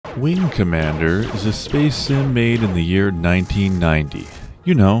Wing Commander is a space sim made in the year 1990.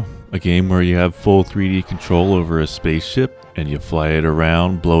 You know, a game where you have full 3D control over a spaceship and you fly it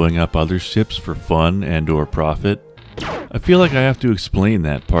around blowing up other ships for fun and or profit. I feel like I have to explain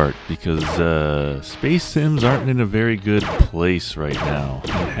that part because space sims aren't in a very good place right now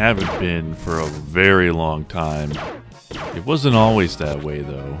and haven't been for a very long time. It wasn't always that way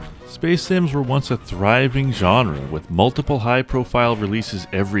though. Space sims were once a thriving genre with multiple high-profile releases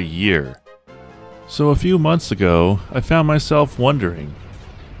every year. So a few months ago, I found myself wondering,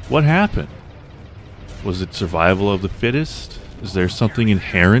 what happened? Was it survival of the fittest? Is there something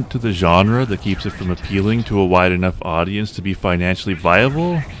inherent to the genre that keeps it from appealing to a wide enough audience to be financially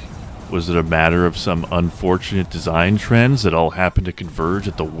viable? Was it a matter of some unfortunate design trends that all happened to converge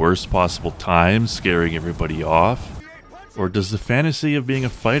at the worst possible time, scaring everybody off? Or does the fantasy of being a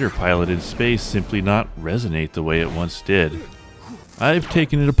fighter pilot in space simply not resonate the way it once did? I've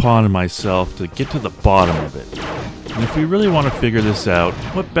taken it upon myself to get to the bottom of it. And if we really want to figure this out,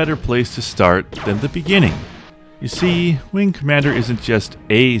 what better place to start than the beginning? You see, Wing Commander isn't just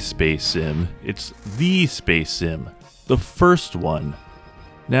a space sim, it's the space sim. The first one.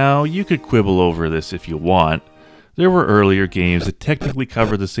 Now, you could quibble over this if you want. There were earlier games that technically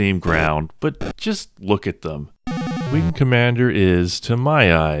cover the same ground, but just look at them. Wing Commander is, to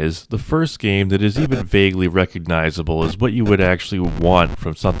my eyes, the first game that is even vaguely recognizable as what you would actually want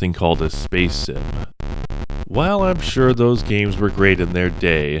from something called a space sim. While I'm sure those games were great in their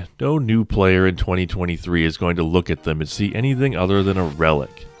day, no new player in 2023 is going to look at them and see anything other than a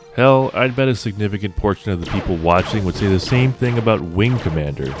relic. Hell, I'd bet a significant portion of the people watching would say the same thing about Wing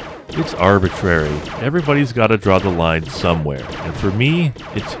Commander. It's arbitrary. Everybody's got to draw the line somewhere, and for me,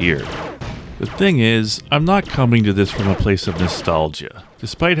 it's here. The thing is, I'm not coming to this from a place of nostalgia.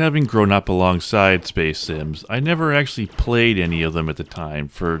 Despite having grown up alongside space sims, I never actually played any of them at the time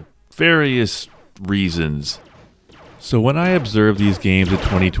for various reasons. So when I observe these games in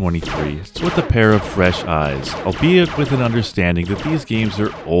 2023, it's with a pair of fresh eyes, albeit with an understanding that these games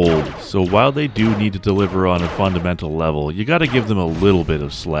are old, so while they do need to deliver on a fundamental level, you gotta give them a little bit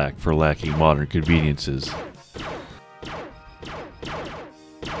of slack for lacking modern conveniences.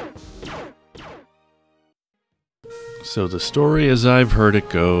 So the story as I've heard it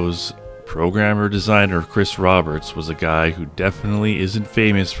goes, programmer-designer Chris Roberts was a guy who definitely isn't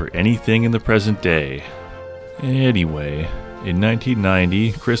famous for anything in the present day. Anyway, in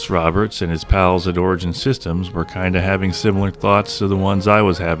 1990, Chris Roberts and his pals at Origin Systems were kinda having similar thoughts to the ones I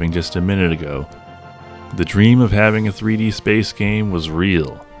was having just a minute ago. The dream of having a 3D space game was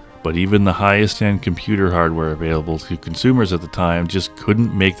real, but even the highest-end computer hardware available to consumers at the time just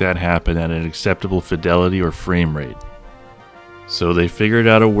couldn't make that happen at an acceptable fidelity or frame rate. So they figured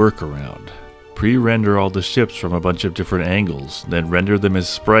out a workaround. Pre-render all the ships from a bunch of different angles, then render them as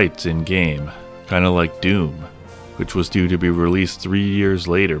sprites in-game, kinda like Doom, which was due to be released 3 years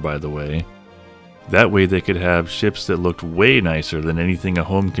later, by the way. That way they could have ships that looked way nicer than anything a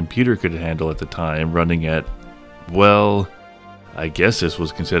home computer could handle at the time, running at, well, I guess this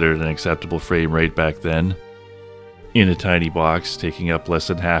was considered an acceptable frame rate back then. In a tiny box taking up less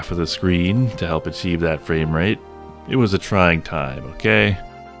than half of the screen to help achieve that frame rate. It was a trying time, okay?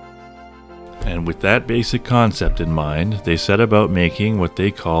 And with that basic concept in mind, they set about making what they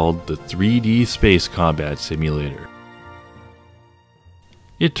called the 3D Space Combat Simulator.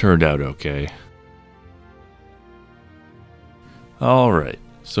 It turned out okay. Alright,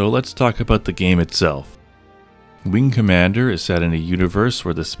 so let's talk about the game itself. Wing Commander is set in a universe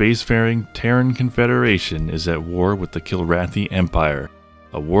where the spacefaring Terran Confederation is at war with the Kilrathi Empire,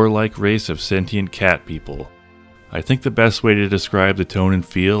 a warlike race of sentient cat people. I think the best way to describe the tone and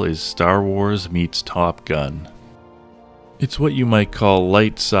feel is Star Wars meets Top Gun. It's what you might call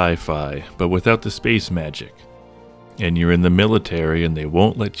light sci-fi, but without the space magic. And you're in the military and they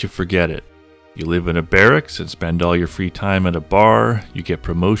won't let you forget it. You live in a barracks and spend all your free time at a bar, you get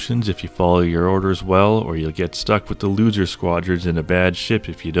promotions if you follow your orders well, or you'll get stuck with the loser squadrons in a bad ship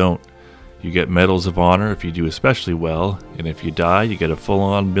if you don't. You get medals of honor if you do especially well, and if you die, you get a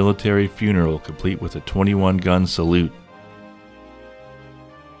full-on military funeral complete with a 21-gun salute.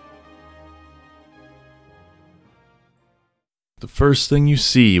 The first thing you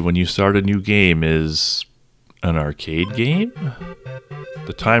see when you start a new game is an arcade game?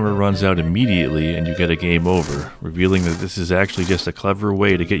 The timer runs out immediately and you get a game over, revealing that this is actually just a clever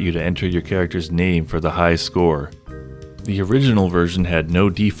way to get you to enter your character's name for the high score. The original version had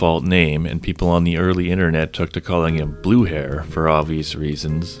no default name, and people on the early internet took to calling him Blue Hair for obvious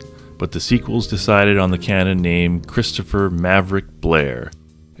reasons, but the sequels decided on the canon name Christopher Maverick Blair,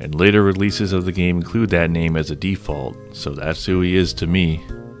 and later releases of the game include that name as a default, so that's who he is to me.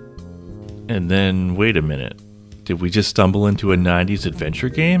 And then, wait a minute. Did we just stumble into a 90s adventure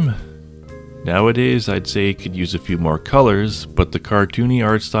game? Nowadays, I'd say it could use a few more colors, but the cartoony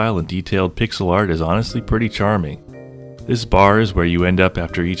art style and detailed pixel art is honestly pretty charming. This bar is where you end up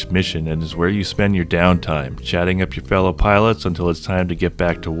after each mission and is where you spend your downtime, chatting up your fellow pilots until it's time to get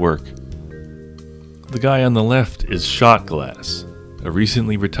back to work. The guy on the left is Shotglass, a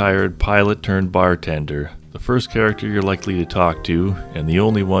recently retired pilot turned bartender, the first character you're likely to talk to, and the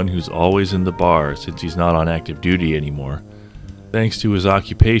only one who's always in the bar since he's not on active duty anymore. Thanks to his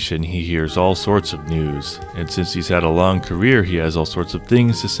occupation, he hears all sorts of news, and since he's had a long career, he has all sorts of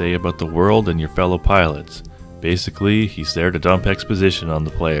things to say about the world and your fellow pilots. Basically, he's there to dump exposition on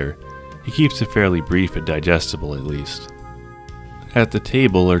the player. He keeps it fairly brief and digestible at least. At the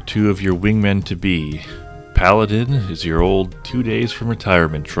table are two of your wingmen to be. Paladin is your old 2 days from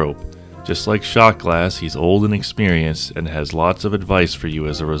retirement trope. Just like Shotglass, he's old and experienced and has lots of advice for you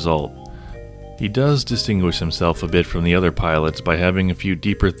as a result. He does distinguish himself a bit from the other pilots by having a few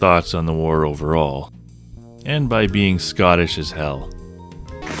deeper thoughts on the war overall, and by being Scottish as hell.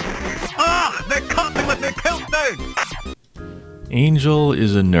 They're coming with their kilt down! Angel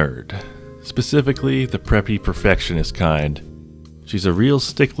is a nerd, specifically the preppy perfectionist kind. She's a real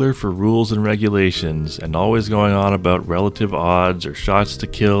stickler for rules and regulations, and always going on about relative odds or shots to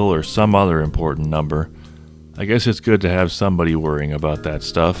kill or some other important number. I guess it's good to have somebody worrying about that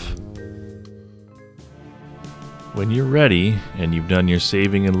stuff. When you're ready, and you've done your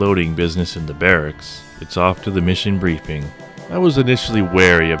saving and loading business in the barracks, it's off to the mission briefing. I was initially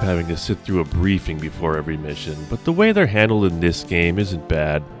wary of having to sit through a briefing before every mission, but the way they're handled in this game isn't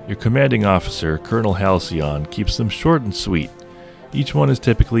bad. Your commanding officer, Colonel Halcyon, keeps them short and sweet. Each one is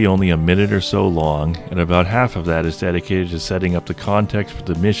typically only a minute or so long, and about half of that is dedicated to setting up the context for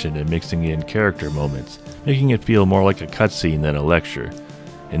the mission and mixing in character moments, making it feel more like a cutscene than a lecture.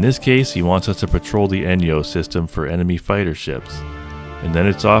 In this case, he wants us to patrol the Enyo system for enemy fighter ships. And then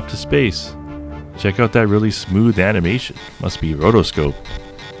it's off to space. Check out that really smooth animation. Must be rotoscope.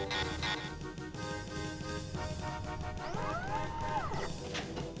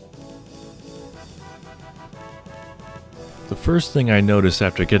 The first thing I noticed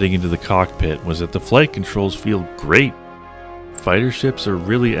after getting into the cockpit was that the flight controls feel great. Fighter ships are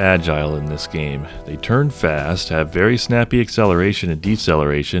really agile in this game. They turn fast, have very snappy acceleration and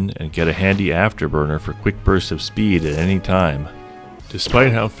deceleration, and get a handy afterburner for quick bursts of speed at any time.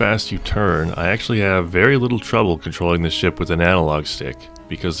 Despite how fast you turn, I actually have very little trouble controlling the ship with an analog stick,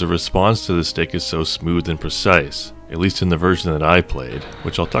 because the response to the stick is so smooth and precise, at least in the version that I played,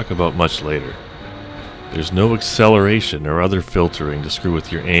 which I'll talk about much later. There's no acceleration or other filtering to screw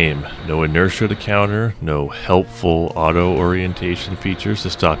with your aim, no inertia to counter, no helpful auto-orientation features to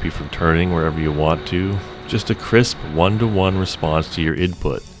stop you from turning wherever you want to, just a crisp one-to-one response to your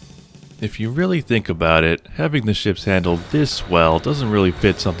input. If you really think about it, having the ships handled this well doesn't really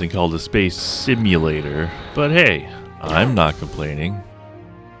fit something called a space simulator, but hey, I'm not complaining.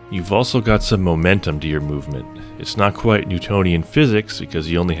 You've also got some momentum to your movement. It's not quite Newtonian physics because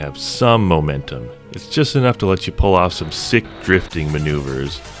you only have some momentum. It's just enough to let you pull off some sick drifting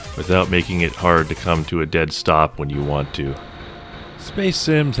maneuvers without making it hard to come to a dead stop when you want to. Space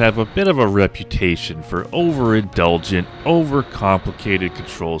sims have a bit of a reputation for overindulgent, overcomplicated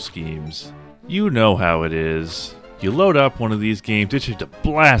control schemes. You know how it is. You load up one of these games itching to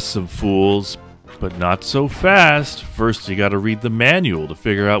blast some fools, but not so fast. First you gotta read the manual to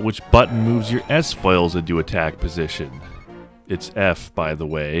figure out which button moves your S-foils into attack position. It's F, by the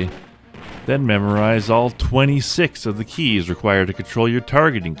way. Then memorize all 26 of the keys required to control your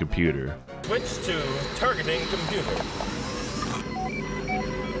targeting computer. Switch to targeting computer.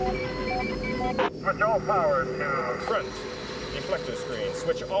 Switch all power to Front. Deflector screen.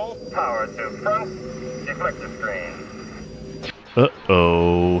 Switch all power to front deflector screen.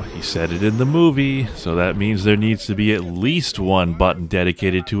 Uh-oh, he said it in the movie, so that means there needs to be at least one button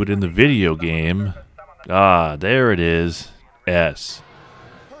dedicated to it in the video game. Ah, there it is. S.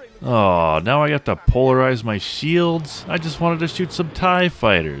 Oh, now I got to polarize my shields? I just wanted to shoot some TIE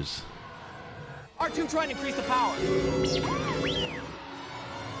fighters. R2 trying to increase the power.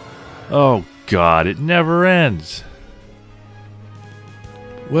 Oh god, it never ends.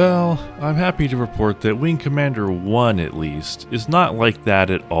 Well, I'm happy to report that Wing Commander 1, at least, is not like that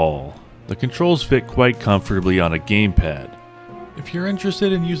at all. The controls fit quite comfortably on a gamepad. If you're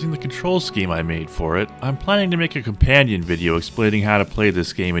interested in using the control scheme I made for it, I'm planning to make a companion video explaining how to play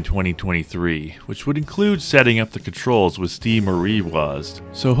this game in 2023, which would include setting up the controls with Steam or reWASD.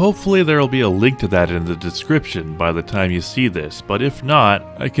 So hopefully there will be a link to that in the description by the time you see this, but if not,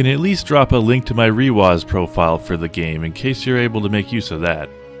 I can at least drop a link to my reWASD profile for the game in case you're able to make use of that.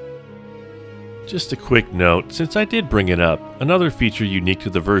 Just a quick note, since I did bring it up, another feature unique to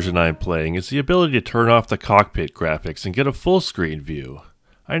the version I'm playing is the ability to turn off the cockpit graphics and get a full screen view.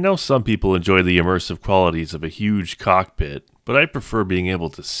 I know some people enjoy the immersive qualities of a huge cockpit, but I prefer being able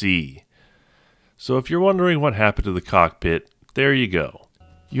to see. So if you're wondering what happened to the cockpit, there you go.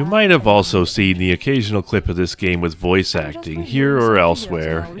 You might have also seen the occasional clip of this game with voice acting here or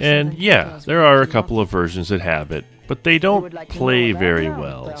elsewhere, and yeah, there are a couple of versions that have it, but they don't play very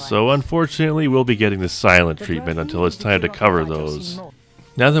well, so unfortunately we'll be getting the silent treatment until it's time to cover those.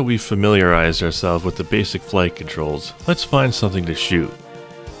 Now that we've familiarized ourselves with the basic flight controls, let's find something to shoot.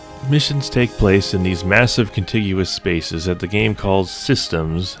 Missions take place in these massive contiguous spaces that the game calls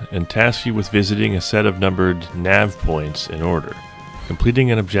systems and task you with visiting a set of numbered nav points in order,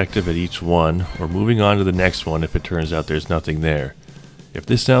 completing an objective at each one, or moving on to the next one if it turns out there's nothing there. If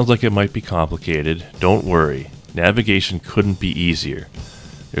this sounds like it might be complicated, don't worry. Navigation couldn't be easier.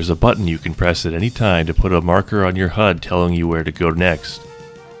 There's a button you can press at any time to put a marker on your HUD telling you where to go next.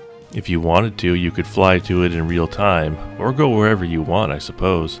 If you wanted to, you could fly to it in real time, or go wherever you want, I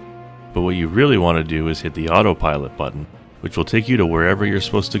suppose. But what you really want to do is hit the autopilot button, which will take you to wherever you're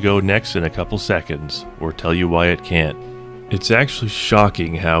supposed to go next in a couple seconds, or tell you why it can't. It's actually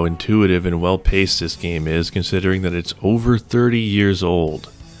shocking how intuitive and well-paced this game is, considering that it's over 30 years old.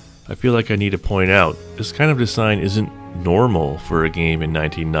 I feel like I need to point out, this kind of design isn't normal for a game in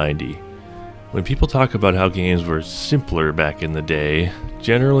 1990. When people talk about how games were simpler back in the day,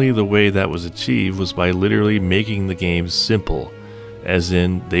 generally the way that was achieved was by literally making the games simple, as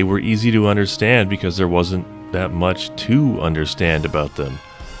in they were easy to understand because there wasn't that much to understand about them.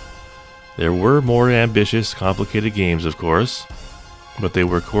 There were more ambitious, complicated games, of course, but they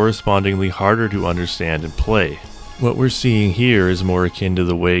were correspondingly harder to understand and play. What we're seeing here is more akin to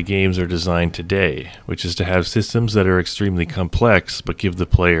the way games are designed today, which is to have systems that are extremely complex but give the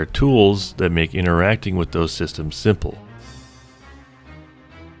player tools that make interacting with those systems simple.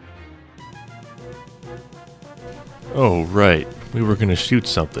 Oh right, we were going to shoot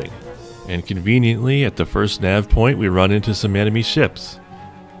something, and conveniently at the first nav point we run into some enemy ships.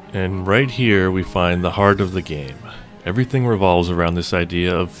 And right here we find the heart of the game. Everything revolves around this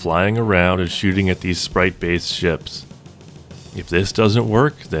idea of flying around and shooting at these sprite-based ships. If this doesn't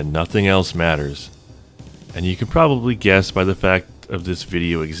work, then nothing else matters. And you can probably guess by the fact of this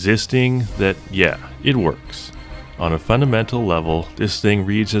video existing that, yeah, it works. On a fundamental level, this thing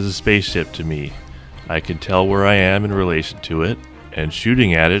reads as a spaceship to me. I can tell where I am in relation to it, and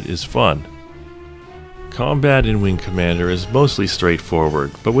shooting at it is fun. Combat in Wing Commander is mostly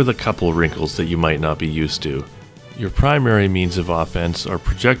straightforward, but with a couple wrinkles that you might not be used to. Your primary means of offense are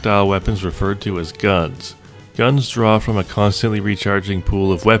projectile weapons referred to as guns. Guns draw from a constantly recharging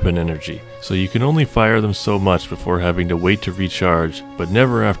pool of weapon energy, so you can only fire them so much before having to wait to recharge, but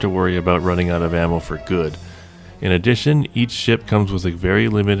never have to worry about running out of ammo for good. In addition, each ship comes with a very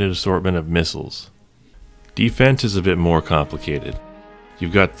limited assortment of missiles. Defense is a bit more complicated.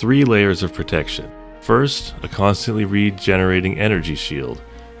 You've got 3 layers of protection. First, a constantly regenerating energy shield,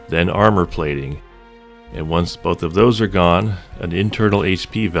 then armor plating, and once both of those are gone, an internal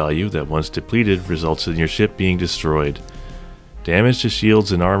HP value that once depleted results in your ship being destroyed. Damage to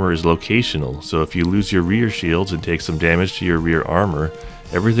shields and armor is locational, so if you lose your rear shields and take some damage to your rear armor,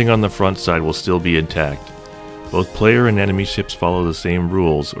 everything on the front side will still be intact. Both player and enemy ships follow the same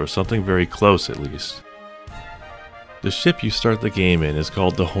rules, or something very close at least. The ship you start the game in is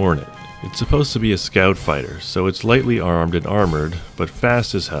called the Hornet. It's supposed to be a scout fighter, so it's lightly armed and armored, but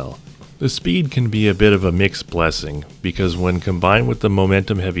fast as hell. The speed can be a bit of a mixed blessing, because when combined with the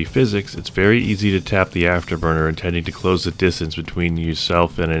momentum-heavy physics, it's very easy to tap the afterburner intending to close the distance between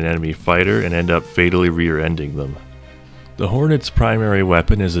yourself and an enemy fighter and end up fatally rear-ending them. The Hornet's primary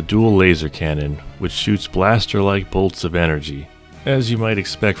weapon is a dual laser cannon, which shoots blaster-like bolts of energy. As you might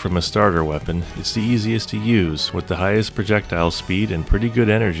expect from a starter weapon, it's the easiest to use, with the highest projectile speed and pretty good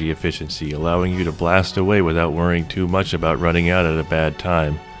energy efficiency, allowing you to blast away without worrying too much about running out at a bad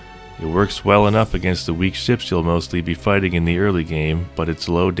time. It works well enough against the weak ships you'll mostly be fighting in the early game, but its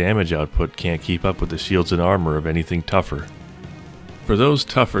low damage output can't keep up with the shields and armor of anything tougher. For those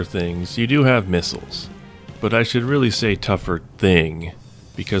tougher things, you do have missiles. But I should really say tougher thing,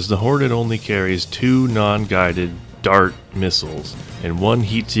 because the Hornet only carries 2 non-guided dart missiles and 1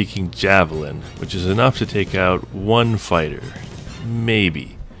 heat-seeking javelin, which is enough to take out 1 fighter.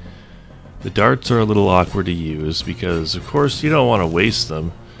 Maybe. The darts are a little awkward to use because, of course, you don't want to waste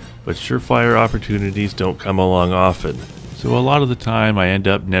them, but surefire opportunities don't come along often, so a lot of the time I end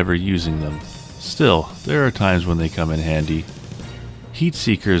up never using them. Still, there are times when they come in handy. Heat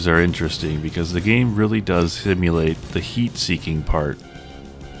seekers are interesting because the game really does simulate the heat-seeking part.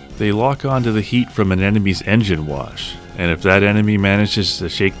 They lock onto the heat from an enemy's engine wash, and if that enemy manages to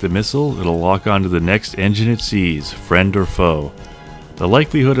shake the missile, it'll lock onto the next engine it sees, friend or foe. The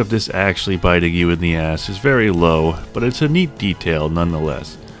likelihood of this actually biting you in the ass is very low, but it's a neat detail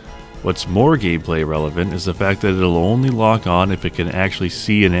nonetheless. What's more gameplay relevant is the fact that it'll only lock on if it can actually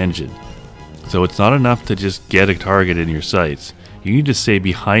see an engine. So it's not enough to just get a target in your sights, you need to stay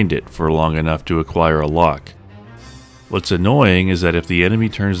behind it for long enough to acquire a lock. What's annoying is that if the enemy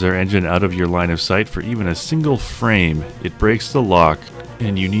turns their engine out of your line of sight for even a single frame, it breaks the lock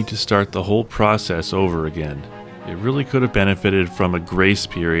and you need to start the whole process over again. It really could have benefited from a grace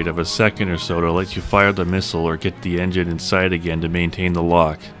period of a second or so to let you fire the missile or get the engine in sight again to maintain the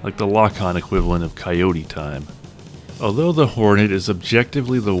lock, like the lock-on equivalent of coyote time. Although the Hornet is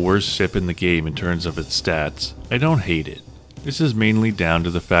objectively the worst ship in the game in terms of its stats, I don't hate it. This is mainly down to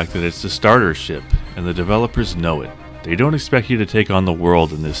the fact that it's the starter ship, and the developers know it. They don't expect you to take on the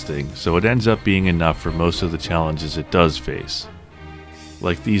world in this thing, so it ends up being enough for most of the challenges it does face.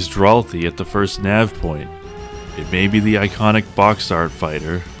 Like these Dralthi at the first nav point. It may be the iconic boxart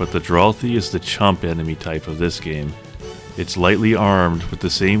fighter, but the Dralthi is the chump enemy type of this game. It's lightly armed with the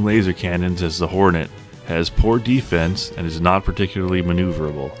same laser cannons as the Hornet, has poor defense, and is not particularly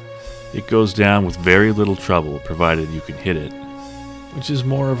maneuverable. It goes down with very little trouble, provided you can hit it. Which is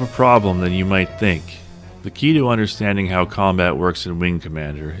more of a problem than you might think. The key to understanding how combat works in Wing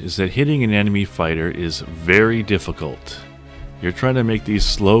Commander is that hitting an enemy fighter is very difficult. You're trying to make these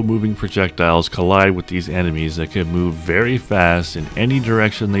slow-moving projectiles collide with these enemies that can move very fast in any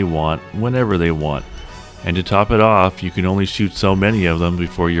direction they want, whenever they want. And to top it off, you can only shoot so many of them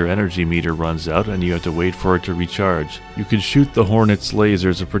before your energy meter runs out and you have to wait for it to recharge. You can shoot the Hornet's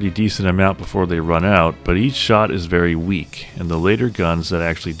lasers a pretty decent amount before they run out, but each shot is very weak, and the later guns that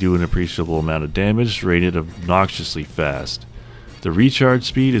actually do an appreciable amount of damage rate it obnoxiously fast. The recharge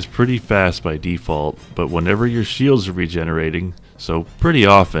speed is pretty fast by default, but whenever your shields are regenerating, so pretty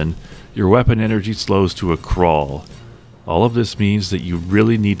often, your weapon energy slows to a crawl. All of this means that you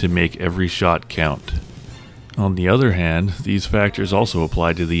really need to make every shot count. On the other hand, these factors also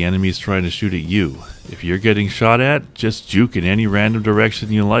apply to the enemies trying to shoot at you. If you're getting shot at, just juke in any random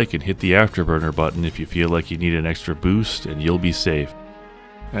direction you like and hit the afterburner button if you feel like you need an extra boost, and you'll be safe.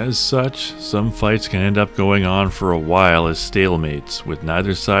 As such, some fights can end up going on for a while as stalemates, with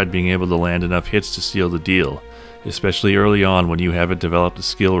neither side being able to land enough hits to seal the deal, especially early on when you haven't developed the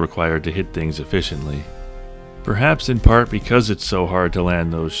skill required to hit things efficiently. Perhaps in part because it's so hard to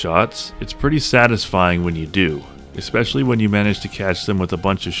land those shots, it's pretty satisfying when you do, especially when you manage to catch them with a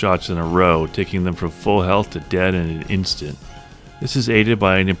bunch of shots in a row, taking them from full health to dead in an instant. This is aided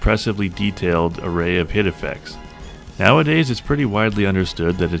by an impressively detailed array of hit effects. Nowadays, it's pretty widely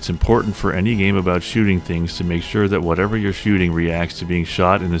understood that it's important for any game about shooting things to make sure that whatever you're shooting reacts to being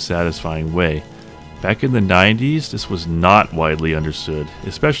shot in a satisfying way. Back in the 90s, this was not widely understood,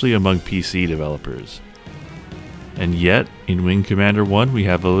 especially among PC developers. And yet, in Wing Commander 1 we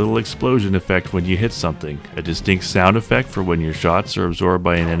have a little explosion effect when you hit something, a distinct sound effect for when your shots are absorbed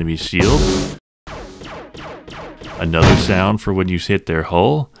by an enemy's shield, another sound for when you hit their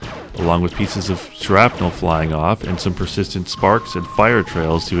hull, along with pieces of shrapnel flying off and some persistent sparks and fire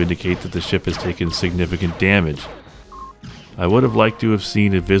trails to indicate that the ship has taken significant damage. I would have liked to have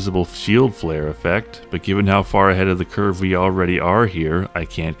seen a visible shield flare effect, but given how far ahead of the curve we already are here, I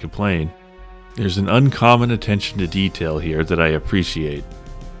can't complain. There's an uncommon attention to detail here that I appreciate.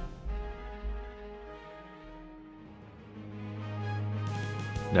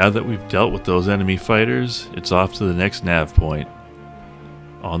 Now that we've dealt with those enemy fighters, it's off to the next nav point.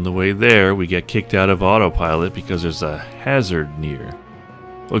 On the way there, we get kicked out of autopilot because there's a hazard near.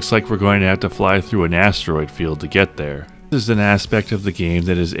 Looks like we're going to have to fly through an asteroid field to get there. This is an aspect of the game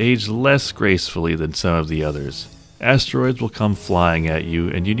that has aged less gracefully than some of the others. Asteroids will come flying at you,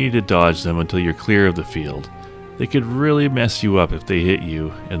 and you need to dodge them until you're clear of the field. They could really mess you up if they hit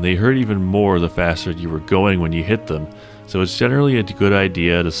you, and they hurt even more the faster you were going when you hit them, so it's generally a good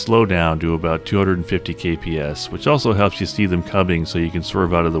idea to slow down to about 250 kps, which also helps you see them coming so you can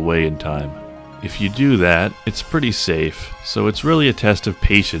swerve out of the way in time. If you do that, it's pretty safe, so it's really a test of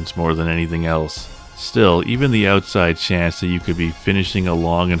patience more than anything else. Still, even the outside chance that you could be finishing a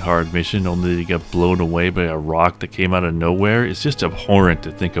long and hard mission only to get blown away by a rock that came out of nowhere is just abhorrent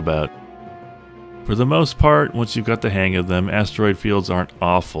to think about. For the most part, once you've got the hang of them, asteroid fields aren't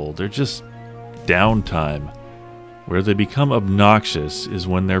awful, they're just downtime. Where they become obnoxious is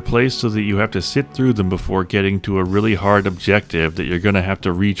when they're placed so that you have to sit through them before getting to a really hard objective that you're going to have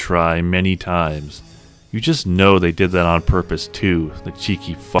to retry many times. You just know they did that on purpose too, the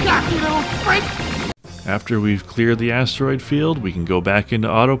cheeky fuck. After we've cleared the asteroid field, we can go back into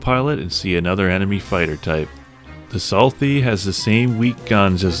autopilot and see another enemy fighter type. The Salthi has the same weak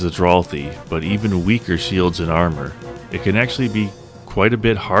guns as the Dralthi, but even weaker shields and armor. It can actually be quite a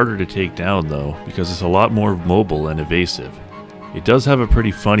bit harder to take down though, because it's a lot more mobile and evasive. It does have a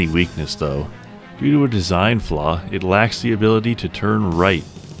pretty funny weakness though. Due to a design flaw, it lacks the ability to turn right.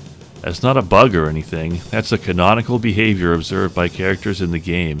 That's not a bug or anything, that's a canonical behavior observed by characters in the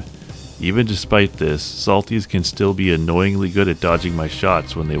game. Even despite this, Salthis can still be annoyingly good at dodging my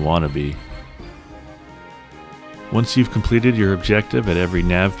shots when they want to be. Once you've completed your objective at every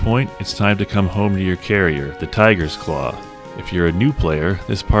nav point, it's time to come home to your carrier, the Tiger's Claw. If you're a new player,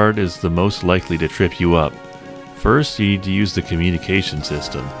 this part is the most likely to trip you up. First, you need to use the communication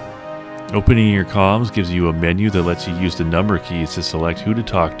system. Opening your comms gives you a menu that lets you use the number keys to select who to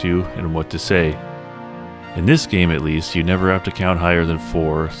talk to and what to say. In this game at least, you never have to count higher than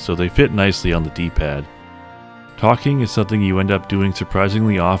 4, so they fit nicely on the D-pad. Talking is something you end up doing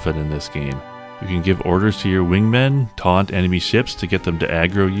surprisingly often in this game. You can give orders to your wingmen, taunt enemy ships to get them to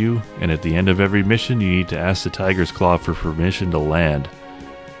aggro you, and at the end of every mission you need to ask the Tiger's Claw for permission to land.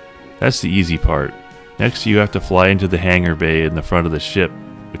 That's the easy part. Next you have to fly into the hangar bay in the front of the ship,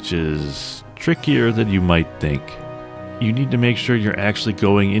 which is trickier than you might think. You need to make sure you're actually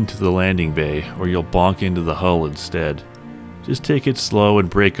going into the landing bay, or you'll bonk into the hull instead. Just take it slow and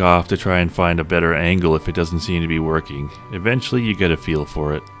break off to try and find a better angle if it doesn't seem to be working. Eventually you get a feel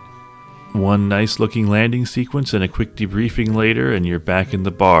for it. One nice looking landing sequence and a quick debriefing later and you're back in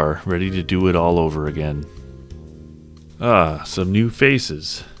the bar, ready to do it all over again. Ah, some new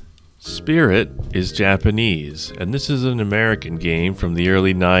faces. Spirit is Japanese, and this is an American game from the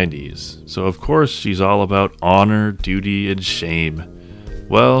early 90s, so of course she's all about honor, duty, and shame.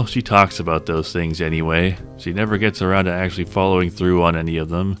 Well, she talks about those things anyway. She never gets around to actually following through on any of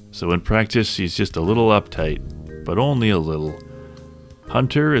them, so in practice she's just a little uptight, but only a little.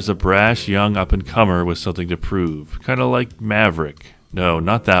 Hunter is a brash young up-and-comer with something to prove, kinda like Maverick. No,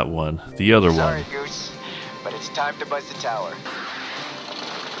 not that one, the other one. Sorry, Goose, but it's time to buzz the tower.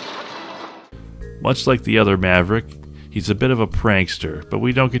 Much like the other Maverick, he's a bit of a prankster, but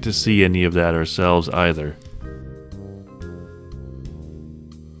we don't get to see any of that ourselves either.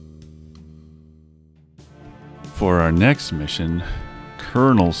 For our next mission,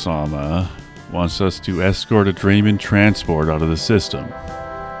 Colonel Sama wants us to escort a Drayman transport out of the system.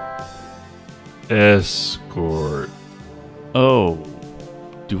 Escort. Oh,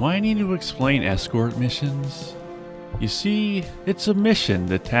 do I need to explain escort missions? You see, it's a mission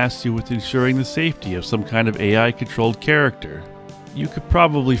that tasks you with ensuring the safety of some kind of AI-controlled character. You could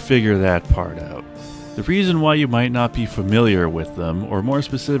probably figure that part out. The reason why you might not be familiar with them, or more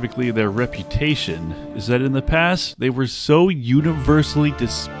specifically their reputation, is that in the past they were so universally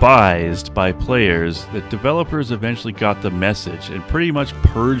despised by players that developers eventually got the message and pretty much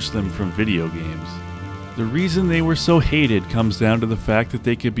purged them from video games. The reason they were so hated comes down to the fact that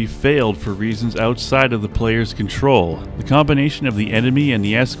they could be failed for reasons outside of the player's control. The combination of the enemy and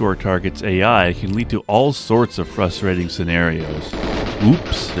the escort target's AI can lead to all sorts of frustrating scenarios.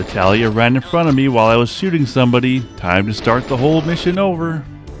 Oops, Natalia ran in front of me while I was shooting somebody. Time to start the whole mission over.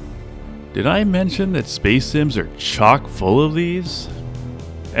 Did I mention that space sims are chock full of these?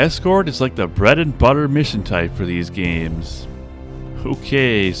 Escort is like the bread and butter mission type for these games.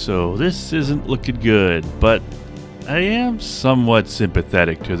 Okay, so this isn't looking good, but I am somewhat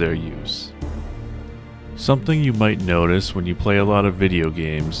sympathetic to their use. Something you might notice when you play a lot of video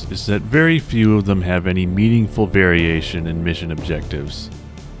games is that very few of them have any meaningful variation in mission objectives.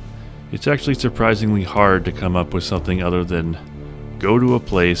 It's actually surprisingly hard to come up with something other than go to a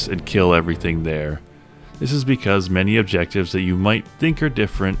place and kill everything there. This is because many objectives that you might think are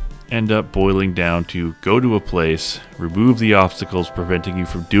different end up boiling down to go to a place, remove the obstacles preventing you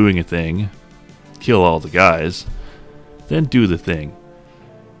from doing a thing, kill all the guys, then do the thing.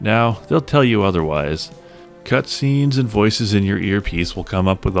 Now, they'll tell you otherwise. Cutscenes and voices in your earpiece will come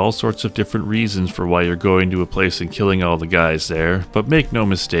up with all sorts of different reasons for why you're going to a place and killing all the guys there, but make no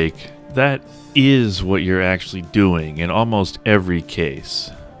mistake, that is what you're actually doing in almost every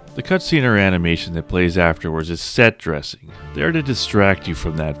case. The cutscene or animation that plays afterwards is set dressing, there to distract you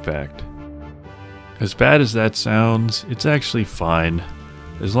from that fact. As bad as that sounds, it's actually fine.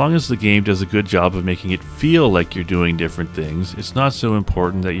 As long as the game does a good job of making it feel like you're doing different things, it's not so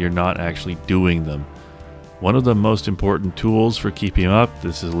important that you're not actually doing them. One of the most important tools for keeping up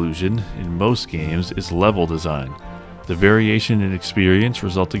this illusion in most games is level design. The variation in experience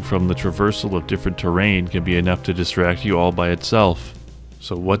resulting from the traversal of different terrain can be enough to distract you all by itself.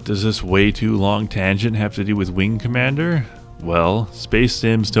 So what does this way too long tangent have to do with Wing Commander? Well, space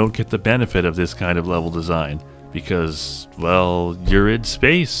sims don't get the benefit of this kind of level design because, well, you're in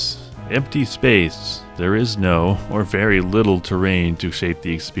space. Empty space. There is no, or very little terrain to shape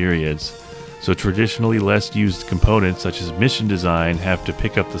the experience, so traditionally less used components such as mission design have to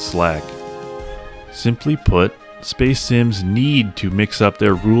pick up the slack. Simply put, space sims need to mix up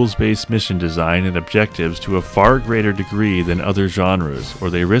their rules-based mission design and objectives to a far greater degree than other genres, or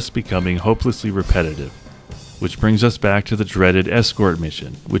they risk becoming hopelessly repetitive. Which brings us back to the dreaded escort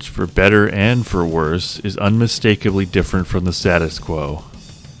mission, which for better and for worse is unmistakably different from the status quo.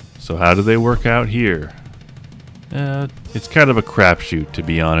 So how do they work out here? It's kind of a crapshoot, to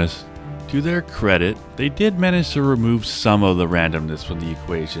be honest. To their credit, they did manage to remove some of the randomness from the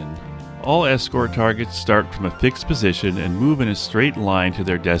equation. All escort targets start from a fixed position and move in a straight line to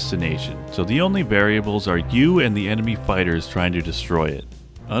their destination, so the only variables are you and the enemy fighters trying to destroy it.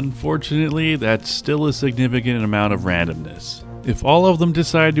 Unfortunately, that's still a significant amount of randomness. If all of them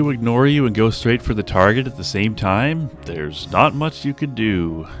decide to ignore you and go straight for the target at the same time, there's not much you can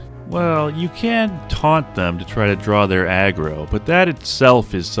do. Well, you can taunt them to try to draw their aggro, but that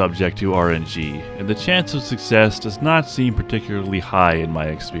itself is subject to RNG, and the chance of success does not seem particularly high in my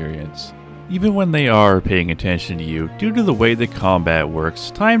experience. Even when they are paying attention to you, due to the way the combat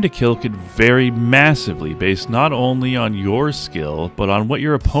works, time to kill can vary massively based not only on your skill, but on what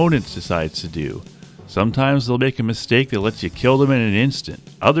your opponent decides to do. Sometimes they'll make a mistake that lets you kill them in an instant.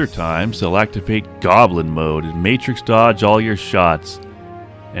 Other times they'll activate Goblin mode and matrix dodge all your shots.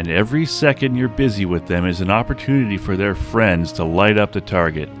 And every second you're busy with them is an opportunity for their friends to light up the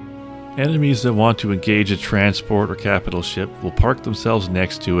target. Enemies that want to engage a transport or capital ship will park themselves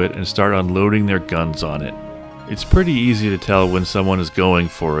next to it and start unloading their guns on it. It's pretty easy to tell when someone is going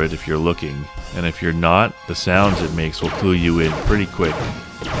for it if you're looking, and if you're not, the sounds it makes will clue you in pretty quick.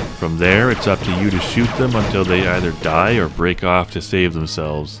 From there, it's up to you to shoot them until they either die or break off to save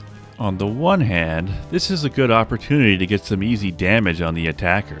themselves. On the one hand, this is a good opportunity to get some easy damage on the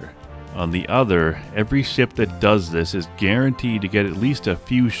attacker. On the other, every ship that does this is guaranteed to get at least a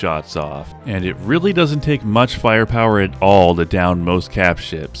few shots off, and it really doesn't take much firepower at all to down most cap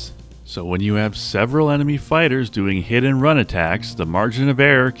ships. So when you have several enemy fighters doing hit and run attacks, the margin of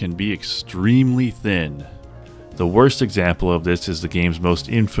error can be extremely thin. The worst example of this is the game's most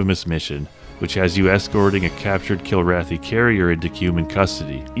infamous mission, which has you escorting a captured Kilrathi carrier into human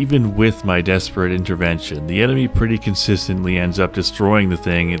custody. Even with my desperate intervention, the enemy pretty consistently ends up destroying the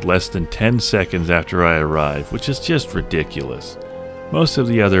thing in less than 10 seconds after I arrive, which is just ridiculous. Most of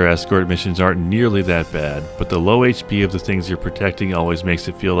the other escort missions aren't nearly that bad, but the low HP of the things you're protecting always makes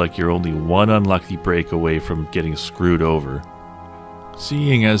it feel like you're only one unlucky break away from getting screwed over.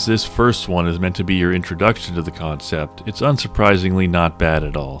 Seeing as this first one is meant to be your introduction to the concept, it's unsurprisingly not bad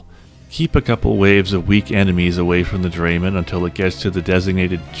at all. Keep a couple waves of weak enemies away from the Drayman until it gets to the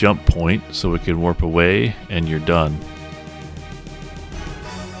designated jump point so it can warp away, and you're done.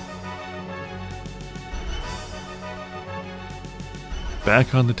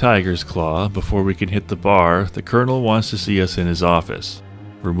 Back on the Tiger's Claw, before we can hit the bar, the Colonel wants to see us in his office.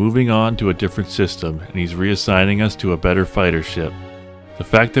 We're moving on to a different system, and he's reassigning us to a better fighter ship. The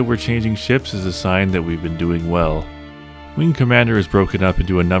fact that we're changing ships is a sign that we've been doing well. Wing Commander is broken up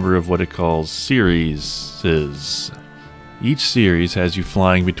into a number of what it calls series. Each series has you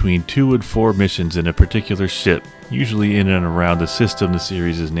flying between 2 and 4 missions in a particular ship, usually in and around the system the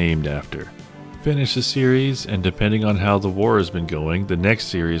series is named after. Finish the series, and depending on how the war has been going, the next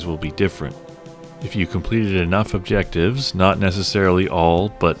series will be different. If you completed enough objectives, not necessarily all,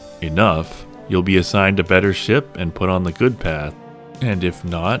 but enough, you'll be assigned a better ship and put on the good path. And if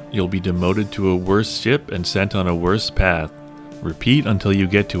not, you'll be demoted to a worse ship and sent on a worse path. Repeat until you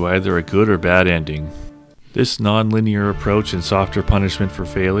get to either a good or bad ending. This non-linear approach and softer punishment for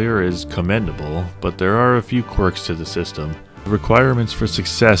failure is commendable, but there are a few quirks to the system. The requirements for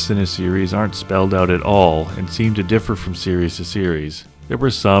success in a series aren't spelled out at all and seem to differ from series to series. There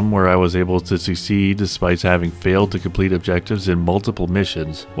were some where I was able to succeed despite having failed to complete objectives in multiple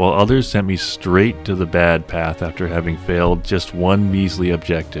missions, while others sent me straight to the bad path after having failed just one measly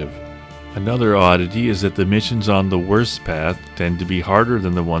objective. Another oddity is that the missions on the worst path tend to be harder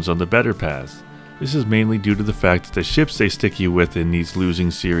than the ones on the better path. This is mainly due to the fact that the ships they stick you with in these losing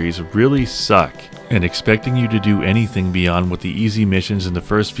series really suck, and expecting you to do anything beyond what the easy missions in the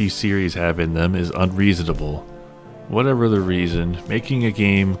first few series have in them is unreasonable. Whatever the reason, making a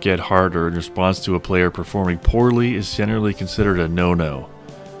game get harder in response to a player performing poorly is generally considered a no-no.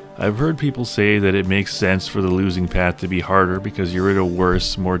 I've heard people say that it makes sense for the losing path to be harder because you're in a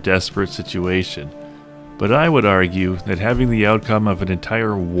worse, more desperate situation. But I would argue that having the outcome of an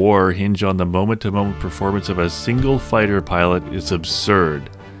entire war hinge on the moment-to-moment performance of a single fighter pilot is absurd.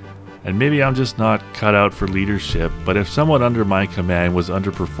 And maybe I'm just not cut out for leadership, but if someone under my command was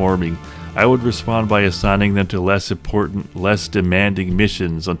underperforming, I would respond by assigning them to less important, less demanding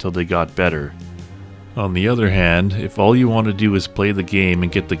missions until they got better. On the other hand, if all you want to do is play the game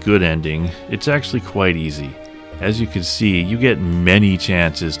and get the good ending, it's actually quite easy. As you can see, you get many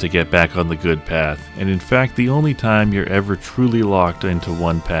chances to get back on the good path, and in fact the only time you're ever truly locked into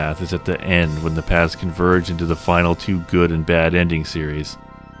one path is at the end when the paths converge into the final two good and bad ending series.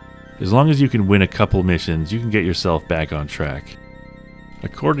 As long as you can win a couple missions, you can get yourself back on track.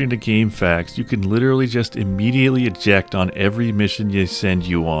 According to GameFAQs, you can literally just immediately eject on every mission they send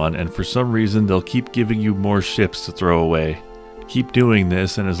you on, and for some reason they'll keep giving you more ships to throw away. Keep doing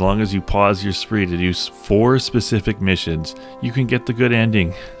this, and as long as you pause your spree to do 4 specific missions, you can get the good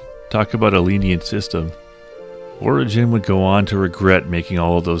ending. Talk about a lenient system. Origin would go on to regret making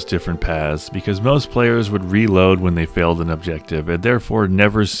all of those different paths, because most players would reload when they failed an objective, and therefore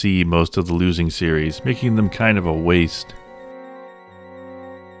never see most of the losing series, making them kind of a waste.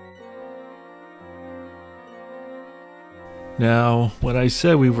 Now, when I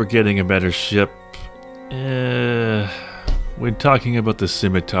said we were getting a better ship, when talking about the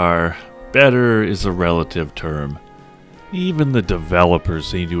Scimitar, better is a relative term. Even the developers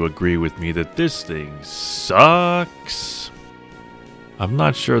seem to agree with me that this thing sucks. I'm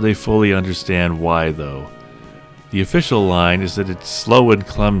not sure they fully understand why though. The official line is that it's slow and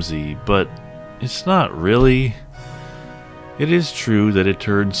clumsy, but it's not really. It is true that it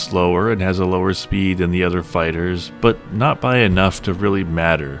turns slower and has a lower speed than the other fighters, but not by enough to really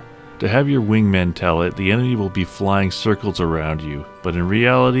matter. To have your wingmen tell it, the enemy will be flying circles around you, but in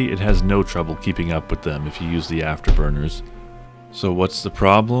reality it has no trouble keeping up with them if you use the afterburners. So what's the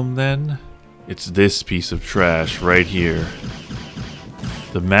problem then? It's this piece of trash right here.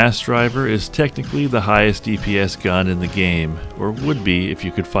 The Mass Driver is technically the highest DPS gun in the game, or would be if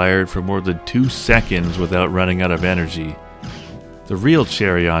you could fire it for more than 2 seconds without running out of energy. The real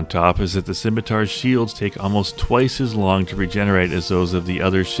cherry on top is that the Scimitar's shields take almost twice as long to regenerate as those of the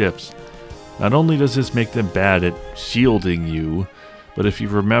other ships. Not only does this make them bad at shielding you, but if you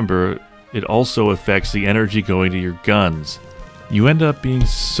remember, it also affects the energy going to your guns. You end up being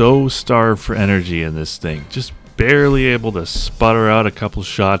so starved for energy in this thing, just barely able to sputter out a couple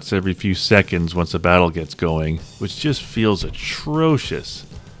shots every few seconds once a battle gets going, which just feels atrocious.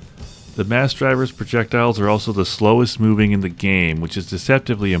 The Mass Driver's projectiles are also the slowest moving in the game, which is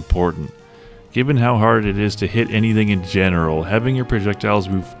deceptively important. Given how hard it is to hit anything in general, having your projectiles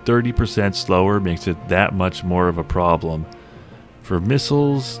move 30% slower makes it that much more of a problem. For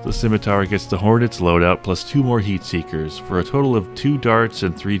missiles, the Scimitar gets the Hornet's loadout plus 2 more Heat Seekers, for a total of 2 darts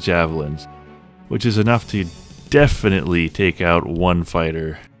and 3 javelins, which is enough to definitely take out 1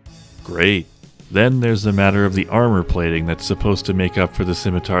 fighter. Great. Then there's the matter of the armor plating that's supposed to make up for the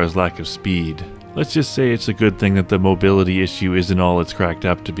Scimitar's lack of speed. Let's just say it's a good thing that the mobility issue isn't all it's cracked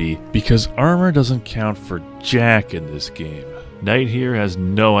up to be, because armor doesn't count for jack in this game. Knight here has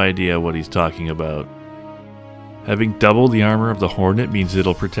no idea what he's talking about. Having double the armor of the Hornet means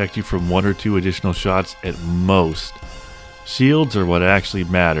it'll protect you from 1 or 2 additional shots at most. Shields are what actually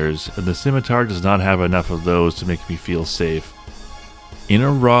matters, and the Scimitar does not have enough of those to make me feel safe. In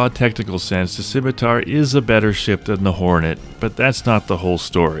a raw technical sense, the Scimitar is a better ship than the Hornet, but that's not the whole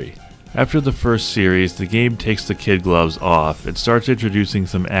story. After the first series, the game takes the kid gloves off and starts introducing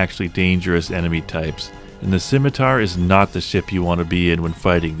some actually dangerous enemy types, and the Scimitar is not the ship you want to be in when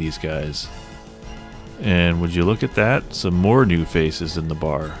fighting these guys. And would you look at that, some more new faces in the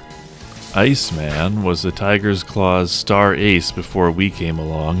bar. Iceman was the Tiger's Claw's star ace before we came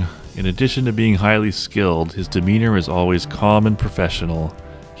along. In addition to being highly skilled, his demeanor is always calm and professional.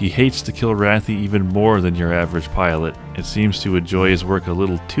 He hates the Kilrathi even more than your average pilot, and seems to enjoy his work a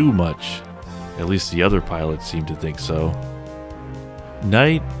little too much. At least the other pilots seem to think so.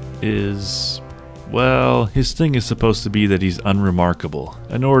 Knight is... well, his thing is supposed to be that he's unremarkable,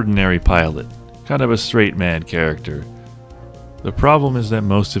 an ordinary pilot, kind of a straight man character. The problem is that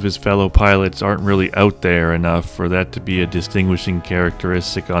most of his fellow pilots aren't really out there enough for that to be a distinguishing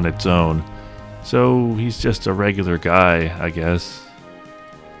characteristic on its own, so he's just a regular guy, I guess.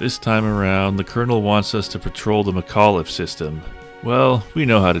 This time around, the Colonel wants us to patrol the McAuliffe system. Well, we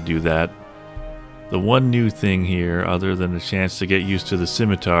know how to do that. The one new thing here, other than a chance to get used to the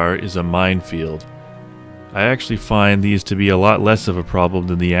Scimitar, is a minefield. I actually find these to be a lot less of a problem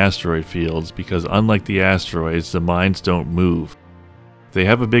than the asteroid fields, because unlike the asteroids, the mines don't move. They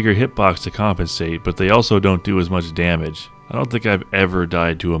have a bigger hitbox to compensate, but they also don't do as much damage. I don't think I've ever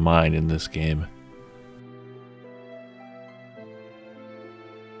died to a mine in this game.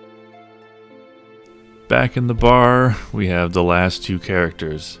 Back in the bar, we have the last two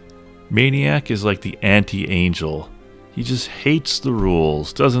characters. Maniac is like the anti-angel. He just hates the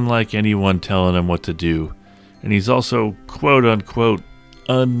rules, doesn't like anyone telling him what to do, and he's also quote-unquote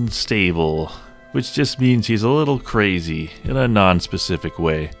unstable, which just means he's a little crazy in a non-specific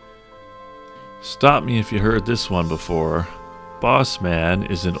way. Stop me if you heard this one before. Boss Man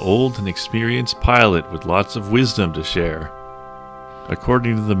is an old and experienced pilot with lots of wisdom to share.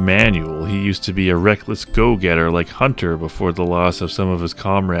 According to the manual, he used to be a reckless go-getter like Hunter before the loss of some of his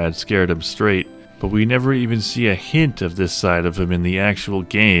comrades scared him straight, but we never even see a hint of this side of him in the actual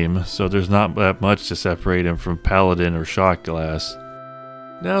game, so there's not that much to separate him from Paladin or Shot Glass.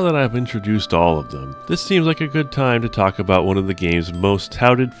 Now that I've introduced all of them, this seems like a good time to talk about one of the game's most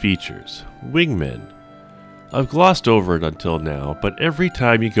touted features, Wingmen. I've glossed over it until now, but every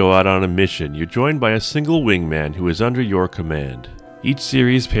time you go out on a mission, you're joined by a single wingman who is under your command. Each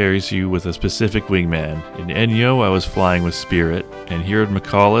series pairs you with a specific wingman. In Enyo, I was flying with Spirit, and here in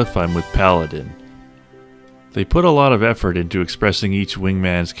McAuliffe, I'm with Paladin. They put a lot of effort into expressing each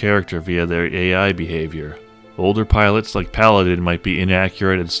wingman's character via their AI behavior. Older pilots like Paladin might be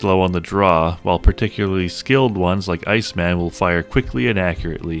inaccurate and slow on the draw, while particularly skilled ones like Iceman will fire quickly and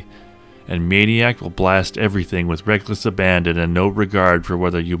accurately, and Maniac will blast everything with reckless abandon and no regard for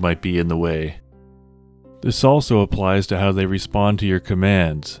whether you might be in the way. This also applies to how they respond to your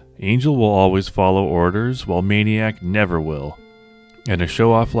commands. Angel will always follow orders, while Maniac never will. And a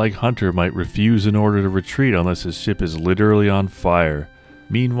show-off like Hunter might refuse an order to retreat unless his ship is literally on fire.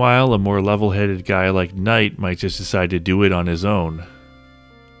 Meanwhile, a more level-headed guy like Knight might just decide to do it on his own.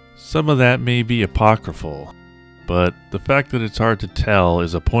 Some of that may be apocryphal, but the fact that it's hard to tell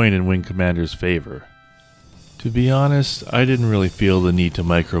is a point in Wing Commander's favor. To be honest, I didn't really feel the need to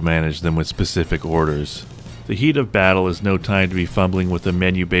micromanage them with specific orders. The heat of battle is no time to be fumbling with a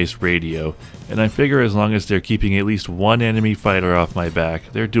menu-based radio, and I figure as long as they're keeping at least one enemy fighter off my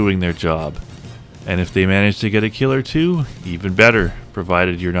back, they're doing their job. And if they manage to get a kill or two, even better,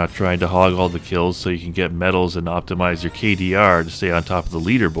 provided you're not trying to hog all the kills so you can get medals and optimize your KDR to stay on top of the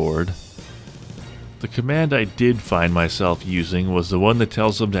leaderboard. The command I did find myself using was the one that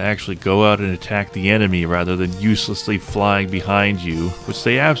tells them to actually go out and attack the enemy rather than uselessly flying behind you, which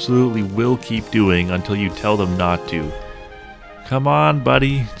they absolutely will keep doing until you tell them not to. Come on,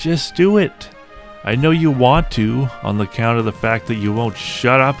 buddy, just do it. I know you want to, on the count of the fact that you won't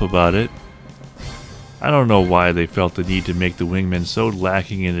shut up about it. I don't know why they felt the need to make the wingmen so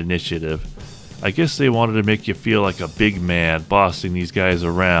lacking in initiative. I guess they wanted to make you feel like a big man bossing these guys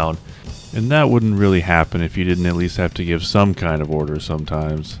around, and that wouldn't really happen if you didn't at least have to give some kind of order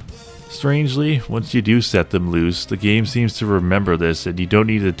sometimes. Strangely, once you do set them loose, the game seems to remember this and you don't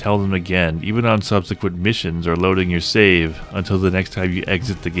need to tell them again, even on subsequent missions or loading your save, until the next time you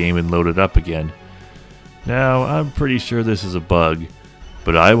exit the game and load it up again. Now, I'm pretty sure this is a bug,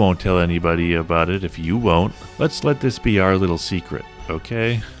 but I won't tell anybody about it if you won't. Let's let this be our little secret,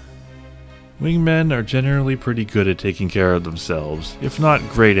 okay? Wingmen are generally pretty good at taking care of themselves, if not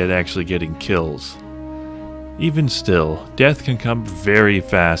great at actually getting kills. Even still, death can come very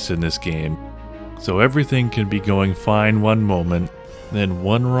fast in this game, so everything can be going fine one moment, then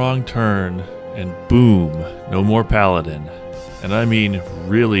one wrong turn, and boom, no more Paladin. And I mean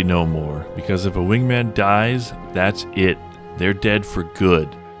really no more, because if a wingman dies, that's it. They're dead for good.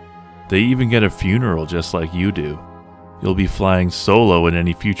 They even get a funeral just like you do. You'll be flying solo in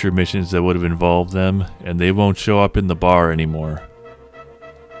any future missions that would have involved them, and they won't show up in the bar anymore.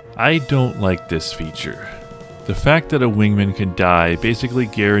 I don't like this feature. The fact that a wingman can die basically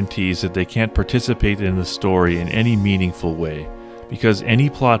guarantees that they can't participate in the story in any meaningful way, because any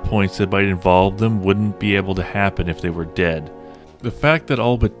plot points that might involve them wouldn't be able to happen if they were dead. The fact that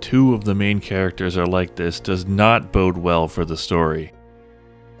all but two of the main characters are like this does not bode well for the story.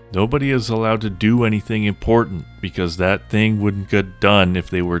 Nobody is allowed to do anything important because that thing wouldn't get done if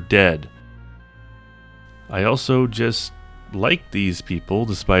they were dead. I also just like these people,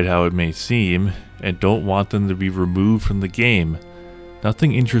 despite how it may seem, and don't want them to be removed from the game.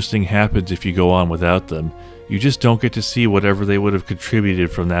 Nothing interesting happens if you go on without them. You just don't get to see whatever they would have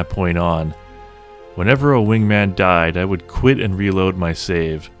contributed from that point on. Whenever a wingman died, I would quit and reload my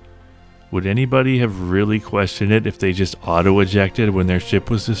save. Would anybody have really questioned it if they just auto-ejected when their ship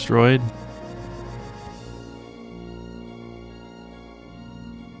was destroyed?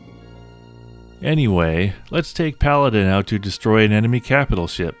 Anyway, let's take Paladin out to destroy an enemy capital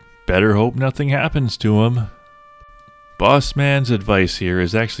ship. Better hope nothing happens to him. Bossman's advice here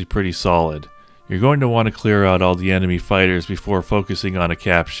is actually pretty solid. You're going to want to clear out all the enemy fighters before focusing on a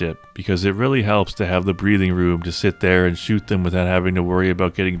cap ship, because it really helps to have the breathing room to sit there and shoot them without having to worry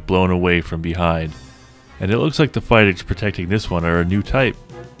about getting blown away from behind. and it looks like the fighters protecting this one are a new type.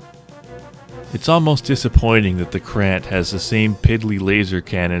 It's almost disappointing that the Krant has the same piddly laser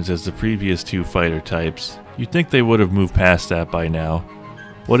cannons as the previous two fighter types. You'd think they would have moved past that by now.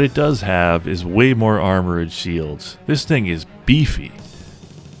 What it does have is way more armor and shields. This thing is beefy.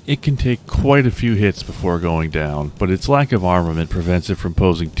 It can take quite a few hits before going down, but its lack of armament prevents it from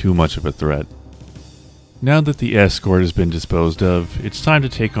posing too much of a threat. Now that the escort has been disposed of, it's time to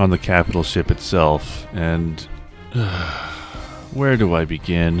take on the capital ship itself, and... where do I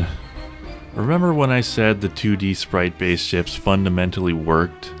begin? Remember when I said the 2D sprite-based ships fundamentally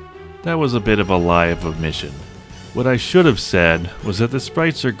worked? That was a bit of a lie of omission. What I should have said was that the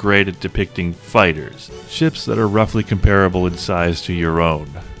sprites are great at depicting fighters, ships that are roughly comparable in size to your own.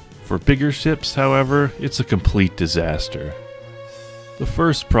 For bigger ships, however, it's a complete disaster. The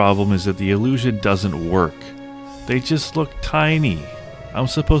first problem is that the illusion doesn't work. They just look tiny. I'm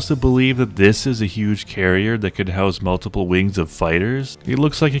supposed to believe that this is a huge carrier that could house multiple wings of fighters? It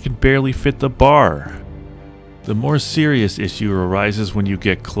looks like it can barely fit the bar. The more serious issue arises when you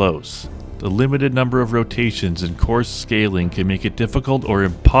get close. The limited number of rotations and coarse scaling can make it difficult or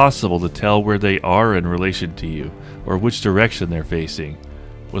impossible to tell where they are in relation to you, or which direction they're facing.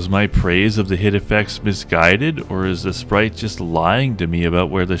 Was my praise of the hit effects misguided, or is the sprite just lying to me about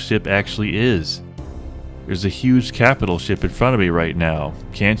where the ship actually is? There's a huge capital ship in front of me right now.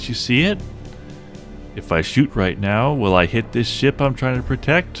 Can't you see it? If I shoot right now, will I hit this ship I'm trying to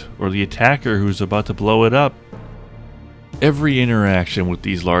protect, or the attacker who's about to blow it up? Every interaction with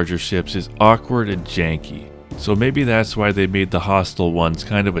these larger ships is awkward and janky, so maybe that's why they made the hostile ones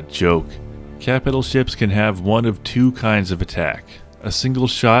kind of a joke. Capital ships can have one of two kinds of attack. A single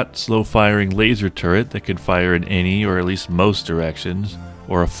shot, slow firing laser turret that can fire in any or at least most directions,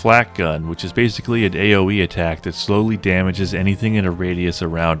 or a flak gun, which is basically an AoE attack that slowly damages anything in a radius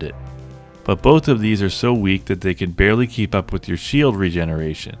around it. But both of these are so weak that they can barely keep up with your shield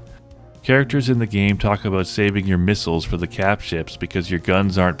regeneration. Characters in the game talk about saving your missiles for the cap ships because your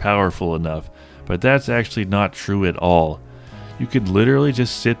guns aren't powerful enough, but that's actually not true at all. You could literally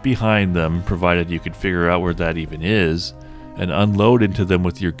just sit behind them, provided you could figure out where that even is, and unload into them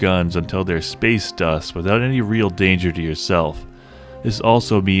with your guns until they're space dust without any real danger to yourself. This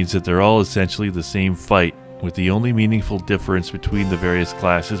also means that they're all essentially the same fight, with the only meaningful difference between the various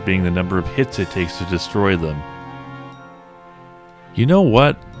classes being the number of hits it takes to destroy them. You know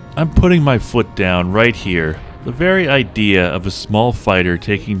what? I'm putting my foot down right here. The very idea of a small fighter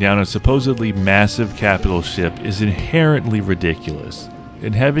taking down a supposedly massive capital ship is inherently ridiculous,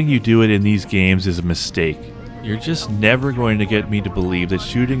 and having you do it in these games is a mistake. You're just never going to get me to believe that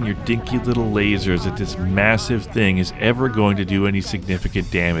shooting your dinky little lasers at this massive thing is ever going to do any significant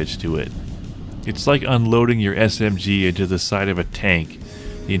damage to it. It's like unloading your SMG into the side of a tank.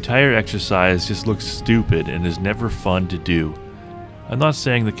 The entire exercise just looks stupid and is never fun to do. I'm not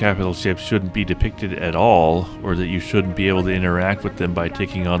saying the capital ships shouldn't be depicted at all, or that you shouldn't be able to interact with them by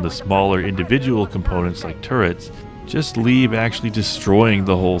taking on the smaller individual components like turrets. Just leave actually destroying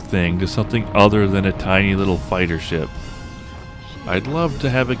the whole thing to something other than a tiny little fighter ship. I'd love to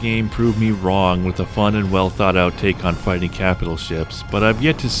have a game prove me wrong with a fun and well thought out take on fighting capital ships, but I've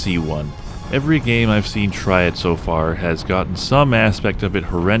yet to see one. Every game I've seen try it so far has gotten some aspect of it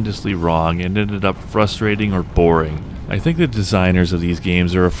horrendously wrong and ended up frustrating or boring. I think the designers of these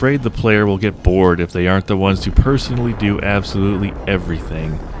games are afraid the player will get bored if they aren't the ones to personally do absolutely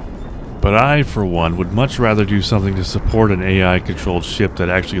everything. But I, for one, would much rather do something to support an AI-controlled ship that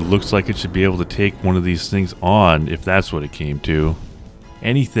actually looks like it should be able to take one of these things on, if that's what it came to.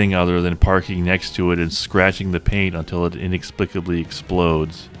 Anything other than parking next to it and scratching the paint until it inexplicably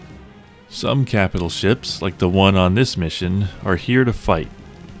explodes. Some capital ships, like the one on this mission, are here to fight.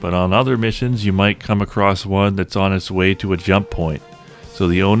 But on other missions you might come across one that's on its way to a jump point. So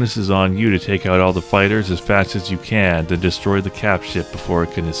the onus is on you to take out all the fighters as fast as you can, then destroy the cap ship before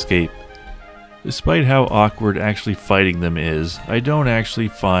it can escape. Despite how awkward actually fighting them is, I don't actually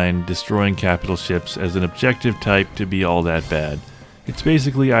find destroying capital ships as an objective type to be all that bad. It's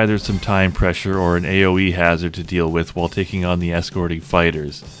basically either some time pressure or an AoE hazard to deal with while taking on the escorting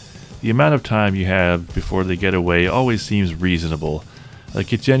fighters. The amount of time you have before they get away always seems reasonable,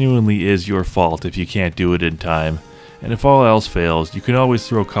 like it genuinely is your fault if you can't do it in time, and if all else fails, you can always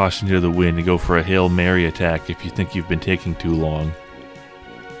throw caution to the wind and go for a Hail Mary attack if you think you've been taking too long.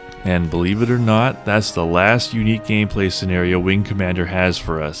 And believe it or not, that's the last unique gameplay scenario Wing Commander has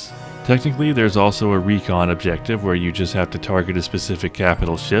for us. Technically, there's also a recon objective where you just have to target a specific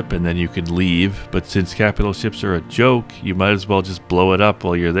capital ship and then you can leave, but since capital ships are a joke, you might as well just blow it up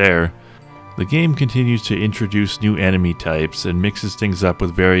while you're there. The game continues to introduce new enemy types and mixes things up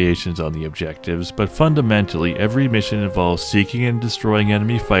with variations on the objectives, but fundamentally every mission involves seeking and destroying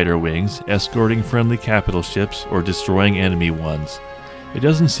enemy fighter wings, escorting friendly capital ships, or destroying enemy ones. It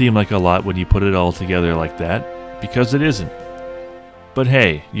doesn't seem like a lot when you put it all together like that, because it isn't. But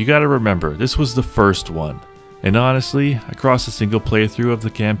hey, you gotta remember, this was the first one. And honestly, across a single playthrough of the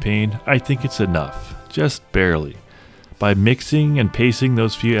campaign, I think it's enough. Just barely. By mixing and pacing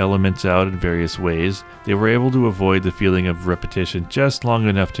those few elements out in various ways, they were able to avoid the feeling of repetition just long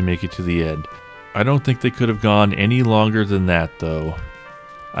enough to make it to the end. I don't think they could have gone any longer than that though.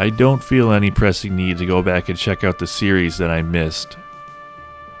 I don't feel any pressing need to go back and check out the series that I missed.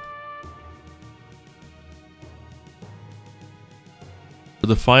 For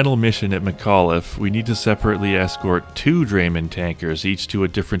the final mission at McAuliffe, we need to separately escort 2 Drayman tankers, each to a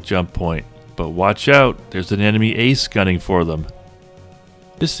different jump point. But watch out, there's an enemy ace gunning for them.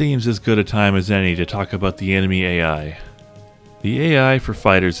 This seems as good a time as any to talk about the enemy AI. The AI for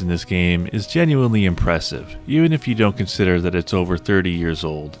fighters in this game is genuinely impressive, even if you don't consider that it's over 30 years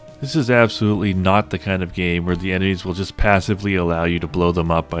old. This is absolutely not the kind of game where the enemies will just passively allow you to blow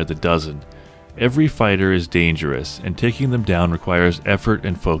them up by the dozen. Every fighter is dangerous, and taking them down requires effort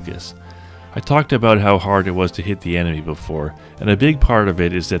and focus. I talked about how hard it was to hit the enemy before, and a big part of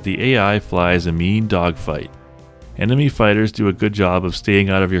it is that the AI flies a mean dogfight. Enemy fighters do a good job of staying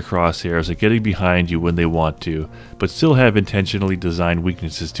out of your crosshairs and getting behind you when they want to, but still have intentionally designed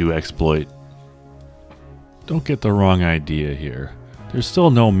weaknesses to exploit. Don't get the wrong idea here. There's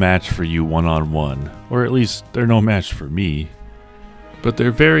still no match for you one-on-one, or at least they're no match for me. But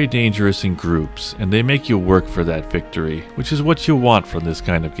they're very dangerous in groups, and they make you work for that victory, which is what you want from this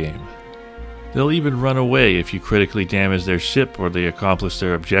kind of game. They'll even run away if you critically damage their ship or they accomplish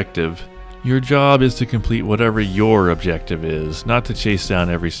their objective. Your job is to complete whatever your objective is, not to chase down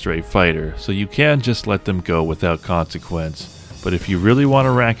every stray fighter, so you can just let them go without consequence. But if you really want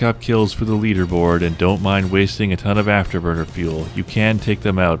to rack up kills for the leaderboard and don't mind wasting a ton of afterburner fuel, you can take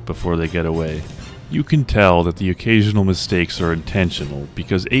them out before they get away. You can tell that the occasional mistakes are intentional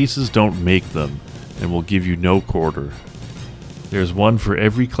because aces don't make them and will give you no quarter. There's one for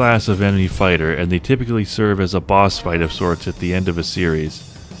every class of enemy fighter, and they typically serve as a boss fight of sorts at the end of a series.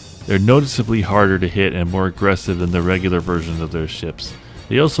 They're noticeably harder to hit and more aggressive than the regular versions of their ships.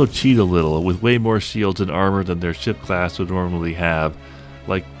 They also cheat a little, with way more shields and armor than their ship class would normally have,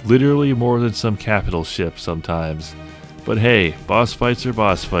 like literally more than some capital ships sometimes. But hey, boss fights are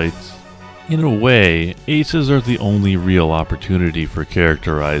boss fights. In a way, aces are the only real opportunity for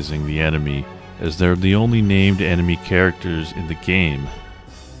characterizing the enemy, as they're the only named enemy characters in the game.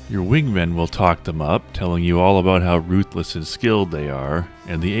 Your wingmen will talk them up, telling you all about how ruthless and skilled they are,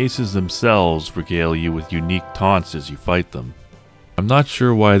 and the aces themselves regale you with unique taunts as you fight them. I'm not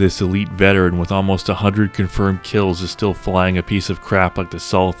sure why this elite veteran with almost 100 confirmed kills is still flying a piece of crap like the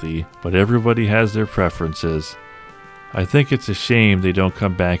Salty, but everybody has their preferences. I think it's a shame they don't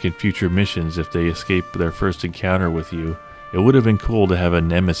come back in future missions if they escape their first encounter with you. It would have been cool to have a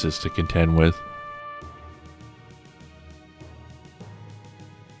nemesis to contend with.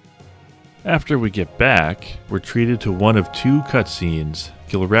 After we get back, we're treated to one of 2 cutscenes.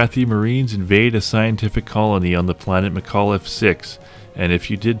 Kilrathi Marines invade a scientific colony on the planet McAuliffe 6, and if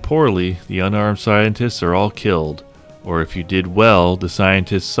you did poorly, the unarmed scientists are all killed. Or if you did well, the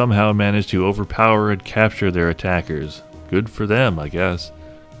scientists somehow manage to overpower and capture their attackers. Good for them, I guess.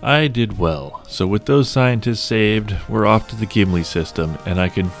 I did well, so with those scientists saved, we're off to the Gimli system, and I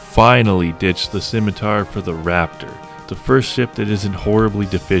can finally ditch the Scimitar for the Raptor, the first ship that isn't horribly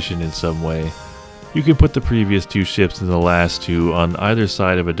deficient in some way. You can put the previous 2 ships and the last 2 on either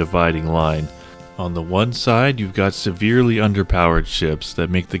side of a dividing line. On the one side, you've got severely underpowered ships that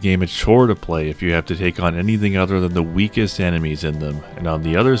make the game a chore to play if you have to take on anything other than the weakest enemies in them, and on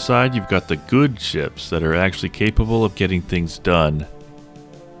the other side, you've got the good ships that are actually capable of getting things done.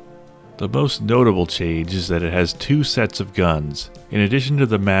 The most notable change is that it has 2 sets of guns. In addition to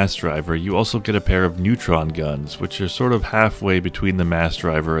the mass driver, you also get a pair of neutron guns, which are sort of halfway between the mass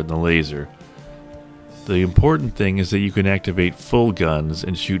driver and the laser. The important thing is that you can activate full guns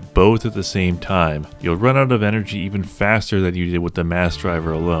and shoot both at the same time. You'll run out of energy even faster than you did with the mass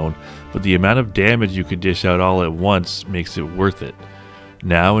driver alone, but the amount of damage you can dish out all at once makes it worth it.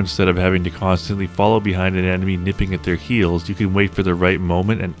 Now, instead of having to constantly follow behind an enemy nipping at their heels, you can wait for the right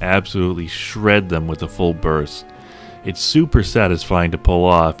moment and absolutely shred them with a full burst. It's super satisfying to pull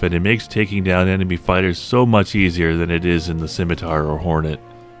off, and it makes taking down enemy fighters so much easier than it is in the Scimitar or Hornet.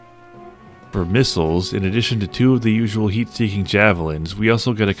 For missiles, in addition to 2 of the usual heat-seeking javelins, we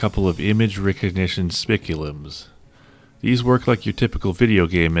also get a couple of image recognition spiculums. These work like your typical video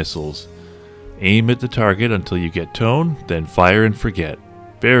game missiles. Aim at the target until you get tone, then fire and forget.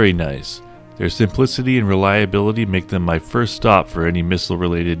 Very nice. Their simplicity and reliability make them my first stop for any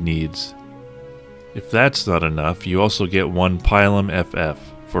missile-related needs. If that's not enough, you also get one Pilum FF,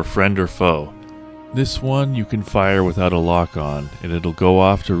 for friend or foe. This one you can fire without a lock on, and it'll go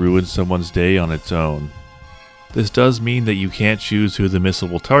off to ruin someone's day on its own. This does mean that you can't choose who the missile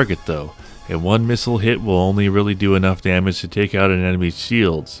will target though, and one missile hit will only really do enough damage to take out an enemy's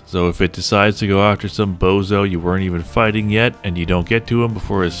shields, so if it decides to go after some bozo you weren't even fighting yet and you don't get to him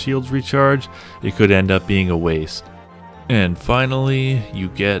before his shields recharge, it could end up being a waste. And finally, you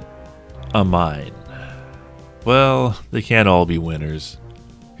get a mine. Well, they can't all be winners.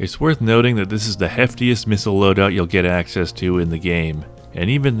 It's worth noting that this is the heftiest missile loadout you'll get access to in the game, and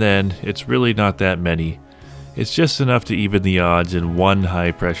even then, it's really not that many. It's just enough to even the odds in one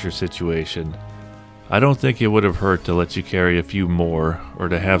high-pressure situation. I don't think it would have hurt to let you carry a few more, or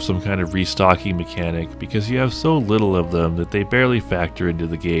to have some kind of restocking mechanic, because you have so little of them that they barely factor into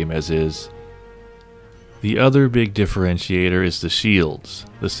the game as is. The other big differentiator is the shields.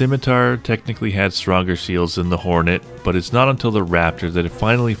 The Scimitar technically had stronger shields than the Hornet, but it's not until the Raptor that it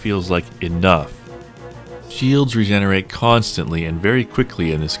finally feels like enough. Shields regenerate constantly and very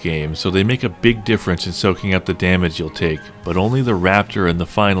quickly in this game, so they make a big difference in soaking up the damage you'll take, but only the Raptor and the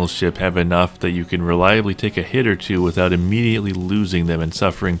final ship have enough that you can reliably take a hit or two without immediately losing them and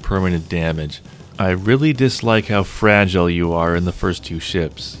suffering permanent damage. I really dislike how fragile you are in the first two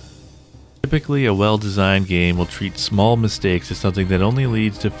ships. Typically, a well-designed game will treat small mistakes as something that only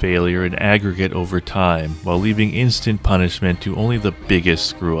leads to failure in aggregate over time, while leaving instant punishment to only the biggest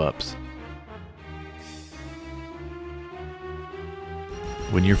screw-ups.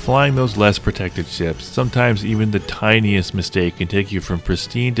 When you're flying those less protected ships, sometimes even the tiniest mistake can take you from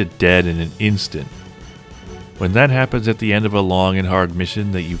pristine to dead in an instant. When that happens at the end of a long and hard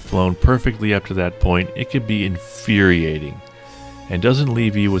mission that you've flown perfectly up to that point, it can be infuriating, and doesn't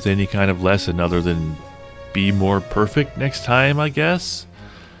leave you with any kind of lesson other than be more perfect next time, I guess?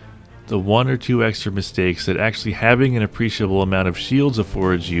 The one or two extra mistakes that actually having an appreciable amount of shields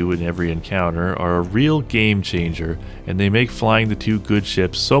affords you in every encounter are a real game changer, and they make flying the two good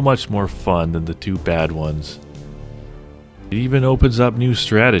ships so much more fun than the two bad ones. It even opens up new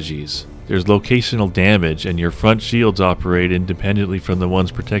strategies. There's locational damage, and your front shields operate independently from the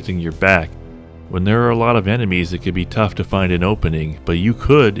ones protecting your back. When there are a lot of enemies, it can be tough to find an opening, but you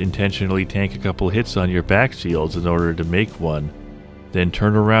could intentionally tank a couple hits on your back shields in order to make one, then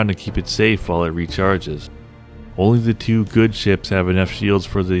turn around and keep it safe while it recharges. Only the two good ships have enough shields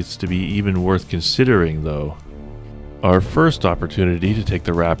for this to be even worth considering though. Our first opportunity to take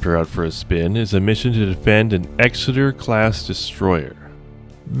the Raptor out for a spin is a mission to defend an Exeter-class destroyer.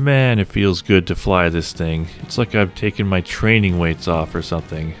 Man, it feels good to fly this thing. It's like I've taken my training weights off or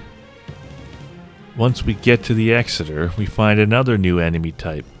something. Once we get to the Exeter, we find another new enemy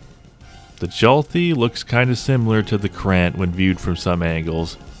type. The Jalthi looks kinda similar to the Krant when viewed from some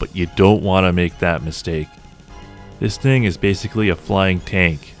angles, but you don't want to make that mistake. This thing is basically a flying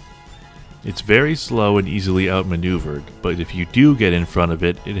tank. It's very slow and easily outmaneuvered, but if you do get in front of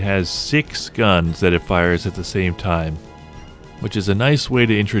it, it has 6 guns that it fires at the same time, which is a nice way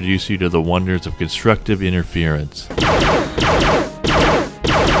to introduce you to the wonders of constructive interference.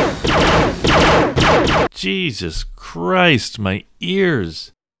 Jesus Christ, my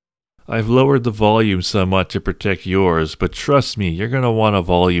ears! I've lowered the volume somewhat to protect yours, but trust me, you're going to want a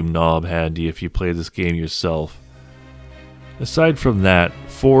volume knob handy if you play this game yourself. Aside from that,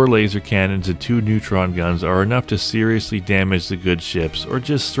 4 laser cannons and 2 neutron guns are enough to seriously damage the good ships, or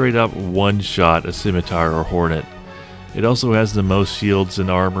just straight up one-shot a Scimitar or Hornet. It also has the most shields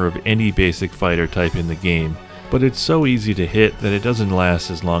and armor of any basic fighter type in the game, but it's so easy to hit that it doesn't last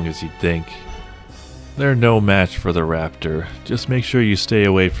as long as you'd think. They're no match for the Raptor, just make sure you stay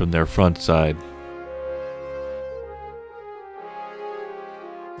away from their front side.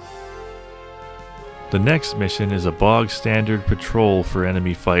 The next mission is a bog standard patrol for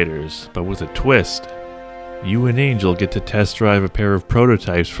enemy fighters, but with a twist. You and Angel get to test drive a pair of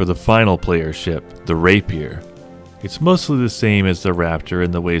prototypes for the final player ship, the Rapier. It's mostly the same as the Raptor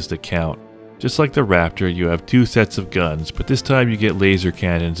in the ways that count. Just like the Raptor, you have 2 sets of guns, but this time you get laser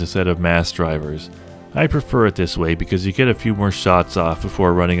cannons instead of mass drivers. I prefer it this way because you get a few more shots off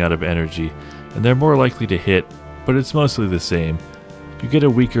before running out of energy, and they're more likely to hit, but it's mostly the same. You get a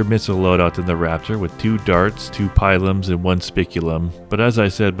weaker missile loadout than the Raptor with 2 darts, 2 pylums, and 1 spiculum, but as I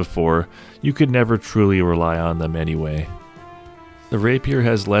said before, you could never truly rely on them anyway. The Rapier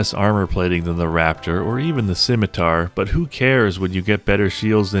has less armor plating than the Raptor or even the Scimitar, but who cares when you get better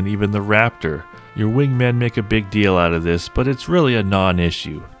shields than even the Raptor? Your Wingmen make a big deal out of this, but it's really a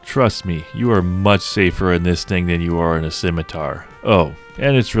non-issue. Trust me, you are much safer in this thing than you are in a Scimitar. Oh,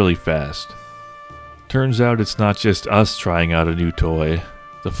 and it's really fast. Turns out it's not just us trying out a new toy.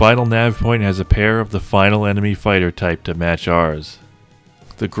 The final nav point has a pair of the final enemy fighter type to match ours.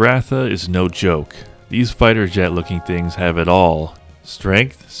 The Gratha is no joke. These fighter jet looking things have it all.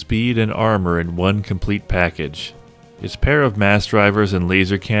 Strength, speed, and armor in one complete package. Its pair of mass drivers and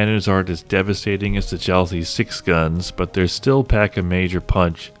laser cannons aren't as devastating as the Jalthi's 6 guns, but they still pack a major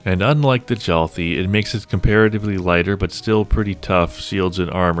punch, and unlike the Jalthi, it makes its comparatively lighter but still pretty tough shields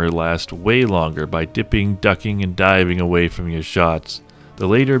and armor last way longer by dipping, ducking, and diving away from your shots. The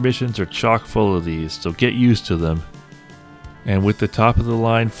later missions are chock full of these, so get used to them. And with the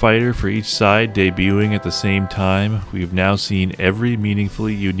top-of-the-line fighter for each side debuting at the same time, we've now seen every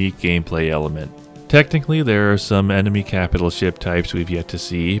meaningfully unique gameplay element. Technically, there are some enemy capital ship types we've yet to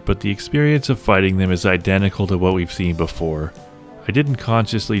see, but the experience of fighting them is identical to what we've seen before. I didn't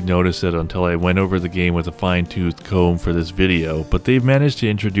consciously notice it until I went over the game with a fine-toothed comb for this video, but they've managed to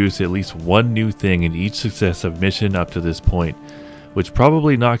introduce at least one new thing in each successive mission up to this point, which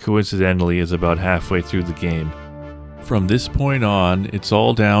probably not coincidentally is about halfway through the game. From this point on, it's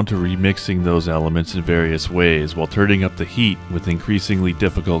all down to remixing those elements in various ways while turning up the heat with increasingly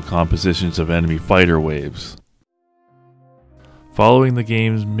difficult compositions of enemy fighter waves. Following the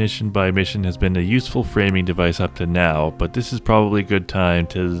game's mission by mission has been a useful framing device up to now, but this is probably a good time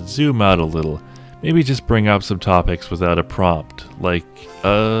to zoom out a little. Maybe just bring up some topics without a prompt, like,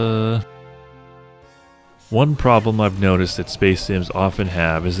 One problem I've noticed that space sims often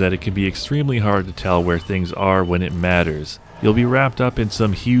have is that it can be extremely hard to tell where things are when it matters. You'll be wrapped up in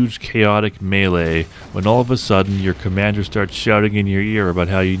some huge chaotic melee when all of a sudden your commander starts shouting in your ear about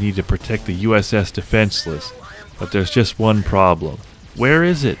how you need to protect the USS Defenseless. But there's just one problem. Where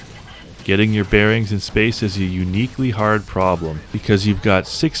is it? Getting your bearings in space is a uniquely hard problem because you've got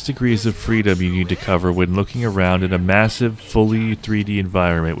 6 degrees of freedom you need to cover when looking around in a massive, fully 3D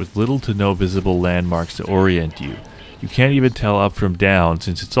environment with little to no visible landmarks to orient you. You can't even tell up from down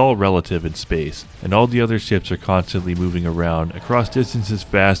since it's all relative in space, and all the other ships are constantly moving around across distances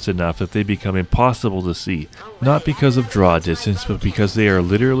fast enough that they become impossible to see, not because of draw distance, but because they are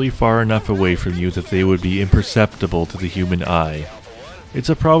literally far enough away from you that they would be imperceptible to the human eye. It's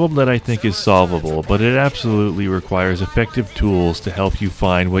a problem that I think is solvable, but it absolutely requires effective tools to help you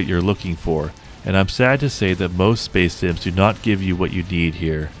find what you're looking for, and I'm sad to say that most space sims do not give you what you need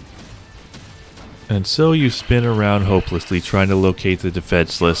here. And so you spin around hopelessly trying to locate the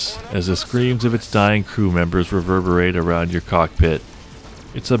Defenseless, as the screams of its dying crew members reverberate around your cockpit.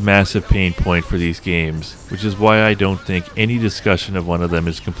 It's a massive pain point for these games, which is why I don't think any discussion of one of them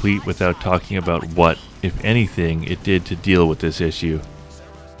is complete without talking about what, if anything, it did to deal with this issue.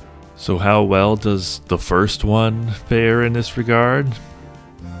 So how well does the first one fare in this regard?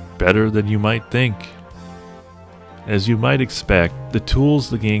 Better than you might think. As you might expect, the tools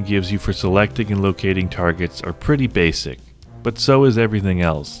the game gives you for selecting and locating targets are pretty basic, but so is everything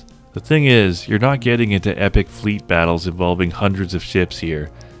else. The thing is, you're not getting into epic fleet battles involving hundreds of ships here.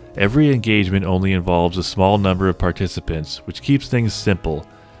 Every engagement only involves a small number of participants, which keeps things simple,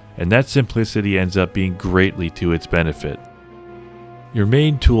 and that simplicity ends up being greatly to its benefit. Your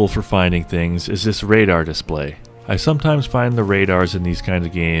main tool for finding things is this radar display. I sometimes find the radars in these kinds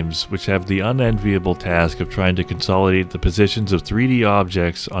of games, which have the unenviable task of trying to consolidate the positions of 3D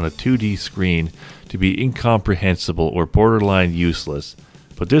objects on a 2D screen, to be incomprehensible or borderline useless,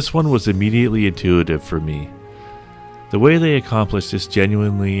 but this one was immediately intuitive for me. The way they accomplish this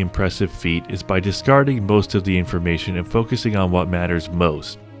genuinely impressive feat is by discarding most of the information and focusing on what matters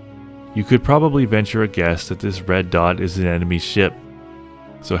most. You could probably venture a guess that this red dot is an enemy ship.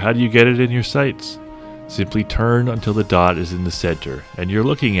 So how do you get it in your sights? Simply turn until the dot is in the center, and you're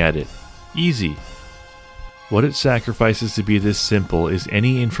looking at it. Easy. What it sacrifices to be this simple is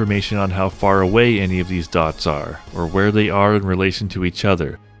any information on how far away any of these dots are, or where they are in relation to each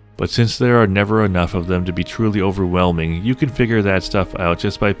other. But since there are never enough of them to be truly overwhelming, you can figure that stuff out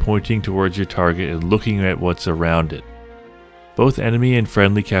just by pointing towards your target and looking at what's around it. Both enemy and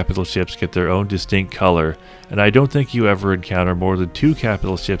friendly capital ships get their own distinct color, and I don't think you ever encounter more than 2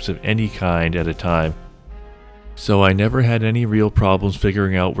 capital ships of any kind at a time. So I never had any real problems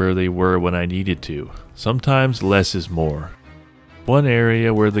figuring out where they were when I needed to. Sometimes less is more. One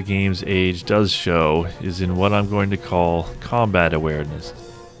area where the game's age does show is in what I'm going to call combat awareness.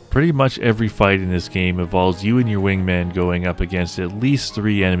 Pretty much every fight in this game involves you and your wingmen going up against at least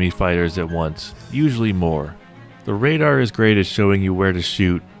 3 enemy fighters at once, usually more. The radar is great at showing you where to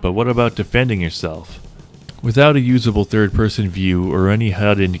shoot, but what about defending yourself? Without a usable third-person view or any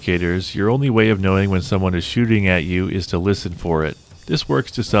HUD indicators, your only way of knowing when someone is shooting at you is to listen for it. This works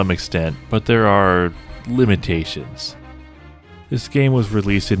to some extent, but there are limitations. This game was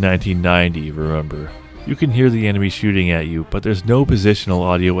released in 1990, remember. You can hear the enemy shooting at you, but there's no positional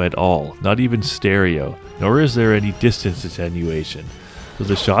audio at all, not even stereo, nor is there any distance attenuation. So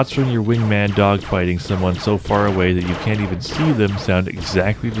the shots from your wingman dogfighting someone so far away that you can't even see them sound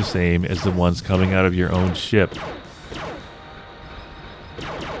exactly the same as the ones coming out of your own ship.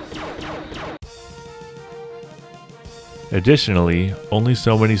 Additionally, only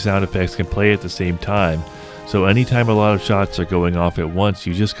so many sound effects can play at the same time, so anytime a lot of shots are going off at once,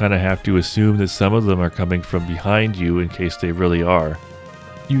 you just kinda have to assume that some of them are coming from behind you in case they really are.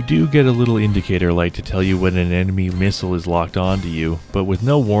 You do get a little indicator light to tell you when an enemy missile is locked onto you, but with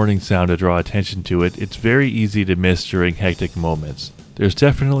no warning sound to draw attention to it, it's very easy to miss during hectic moments. There's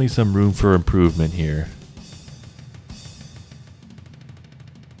definitely some room for improvement here.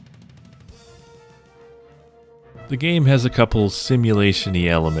 The game has a couple simulation-y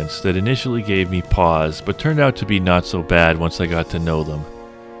elements that initially gave me pause, but turned out to be not so bad once I got to know them.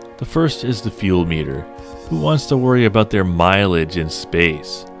 The first is the fuel meter. Who wants to worry about their mileage in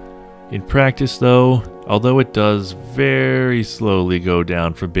space? In practice though, although it does very slowly go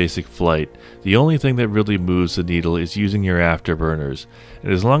down from basic flight, the only thing that really moves the needle is using your afterburners,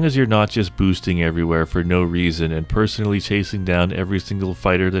 and as long as you're not just boosting everywhere for no reason and personally chasing down every single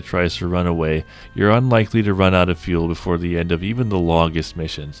fighter that tries to run away, you're unlikely to run out of fuel before the end of even the longest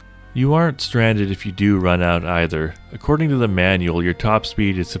missions. You aren't stranded if you do run out either. According to the manual, your top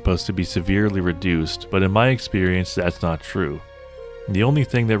speed is supposed to be severely reduced, but in my experience that's not true. The only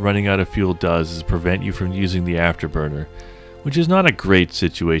thing that running out of fuel does is prevent you from using the afterburner, which is not a great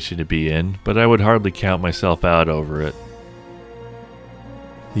situation to be in, but I would hardly count myself out over it.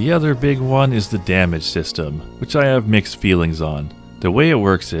 The other big one is the damage system, which I have mixed feelings on. The way it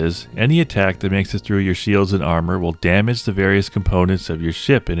works is, any attack that makes it through your shields and armor will damage the various components of your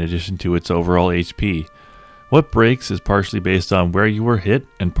ship in addition to its overall HP. What breaks is partially based on where you were hit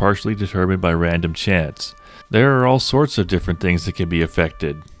and partially determined by random chance. There are all sorts of different things that can be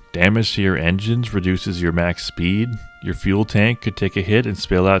affected. Damage to your engines reduces your max speed, your fuel tank could take a hit and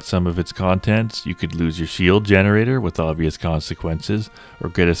spill out some of its contents, you could lose your shield generator with obvious consequences, or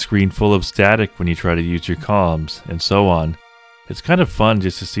get a screen full of static when you try to use your comms, and so on. It's kind of fun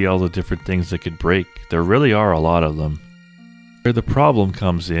just to see all the different things that could break. There really are a lot of them. Where the problem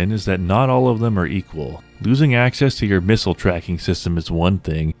comes in is that not all of them are equal. Losing access to your missile tracking system is one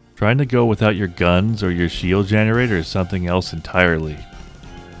thing. Trying to go without your guns or your shield generator is something else entirely.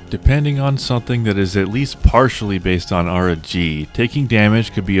 Depending on something that is at least partially based on RNG, taking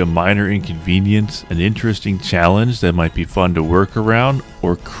damage could be a minor inconvenience, an interesting challenge that might be fun to work around,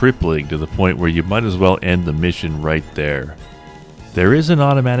 or crippling to the point where you might as well end the mission right there. There is an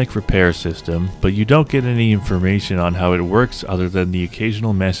automatic repair system, but you don't get any information on how it works other than the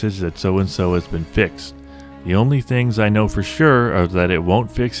occasional message that so-and-so has been fixed. The only things I know for sure are that it won't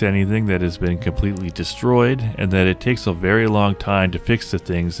fix anything that has been completely destroyed, and that it takes a very long time to fix the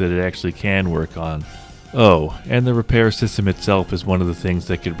things that it actually can work on. Oh, and the repair system itself is one of the things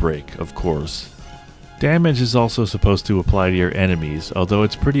that could break, of course. Damage is also supposed to apply to your enemies, although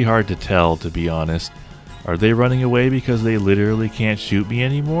it's pretty hard to tell, to be honest. Are they running away because they literally can't shoot me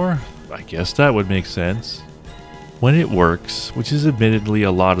anymore? I guess that would make sense. When it works, which is admittedly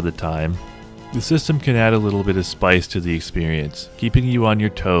a lot of the time, the system can add a little bit of spice to the experience, keeping you on your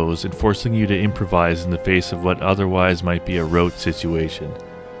toes and forcing you to improvise in the face of what otherwise might be a rote situation.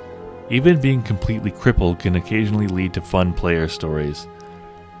 Even being completely crippled can occasionally lead to fun player stories.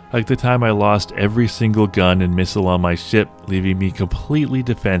 Like the time I lost every single gun and missile on my ship, leaving me completely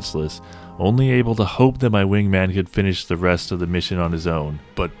defenseless, only able to hope that my wingman could finish the rest of the mission on his own.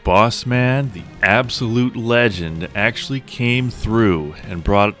 But Boss Man, the absolute legend, actually came through and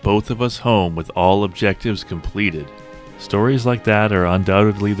brought both of us home with all objectives completed. Stories like that are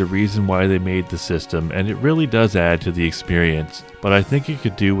undoubtedly the reason why they made the system, and it really does add to the experience, but I think it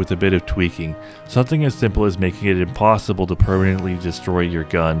could do with a bit of tweaking. Something as simple as making it impossible to permanently destroy your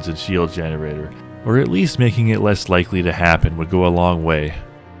guns and shield generator, or at least making it less likely to happen would go a long way.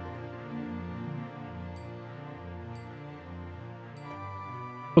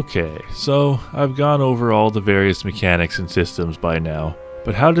 Okay, so I've gone over all the various mechanics and systems by now,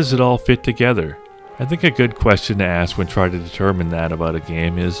 but how does it all fit together? I think a good question to ask when trying to determine that about a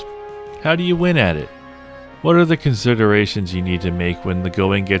game is, how do you win at it? What are the considerations you need to make when the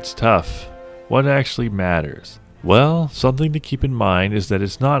going gets tough? What actually matters? Well, something to keep in mind is that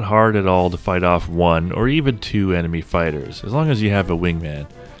it's not hard at all to fight off 1 or even 2 enemy fighters, as long as you have a wingman.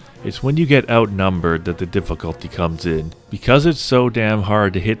 It's when you get outnumbered that the difficulty comes in. Because it's so damn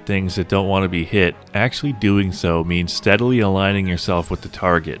hard to hit things that don't want to be hit, actually doing so means steadily aligning yourself with the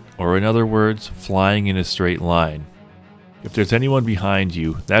target, or in other words, flying in a straight line. If there's anyone behind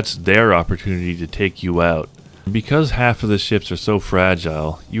you, that's their opportunity to take you out. And because half of the ships are so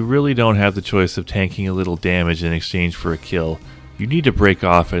fragile, you really don't have the choice of tanking a little damage in exchange for a kill. You need to break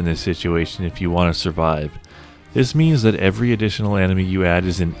off in this situation if you want to survive. This means that every additional enemy you add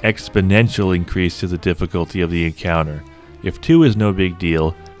is an exponential increase to the difficulty of the encounter. If 2 is no big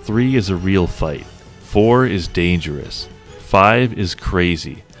deal, 3 is a real fight, 4 is dangerous, 5 is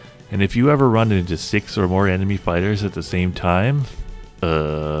crazy, and if you ever run into 6 or more enemy fighters at the same time,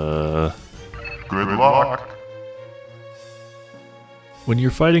 Good luck. When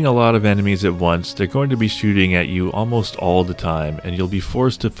you're fighting a lot of enemies at once, they're going to be shooting at you almost all the time, and you'll be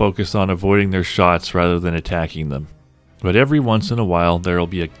forced to focus on avoiding their shots rather than attacking them. But every once in a while, there'll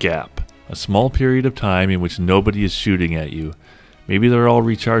be a gap, a small period of time in which nobody is shooting at you. Maybe they're all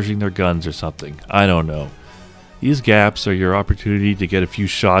recharging their guns or something, I don't know. These gaps are your opportunity to get a few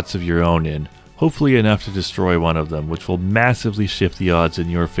shots of your own in, hopefully enough to destroy one of them, which will massively shift the odds in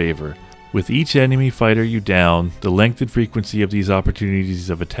your favor. With each enemy fighter you down, the length and frequency of these opportunities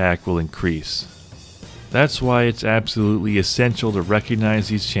of attack will increase. That's why it's absolutely essential to recognize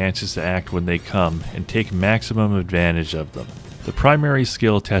these chances to act when they come, and take maximum advantage of them. The primary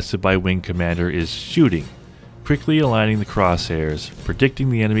skill tested by Wing Commander is shooting, quickly aligning the crosshairs,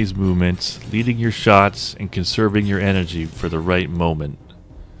 predicting the enemy's movements, leading your shots, and conserving your energy for the right moment.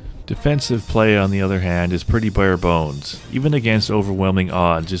 Defensive play, on the other hand, is pretty bare bones. Even against overwhelming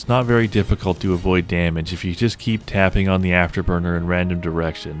odds, it's not very difficult to avoid damage if you just keep tapping on the afterburner in random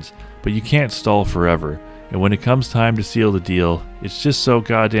directions, but you can't stall forever, and when it comes time to seal the deal, it's just so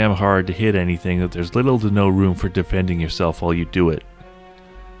goddamn hard to hit anything that there's little to no room for defending yourself while you do it.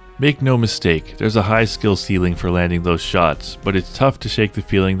 Make no mistake, there's a high skill ceiling for landing those shots, but it's tough to shake the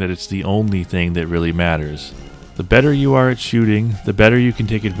feeling that it's the only thing that really matters. The better you are at shooting, the better you can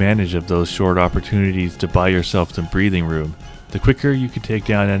take advantage of those short opportunities to buy yourself some breathing room. The quicker you can take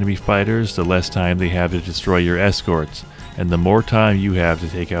down enemy fighters, the less time they have to destroy your escorts, and the more time you have to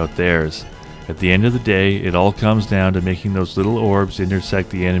take out theirs. At the end of the day, it all comes down to making those little orbs intersect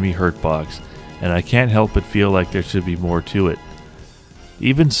the enemy hurt box, and I can't help but feel like there should be more to it.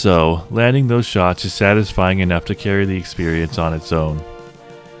 Even so, landing those shots is satisfying enough to carry the experience on its own.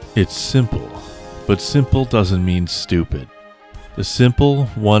 It's simple. But simple doesn't mean stupid. The simple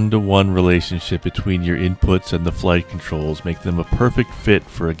one-to-one relationship between your inputs and the flight controls make them a perfect fit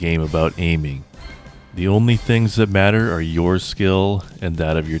for a game about aiming. The only things that matter are your skill and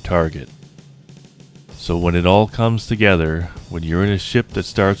that of your target. So when it all comes together, when you're in a ship that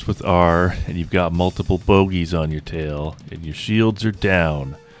starts with R and you've got multiple bogeys on your tail and your shields are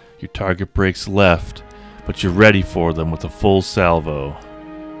down, your target breaks left, but you're ready for them with a full salvo,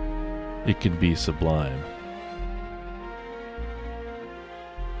 it can be sublime.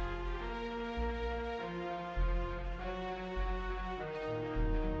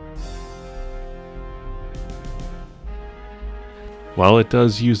 While it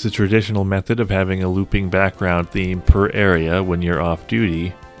does use the traditional method of having a looping background theme per area when you're off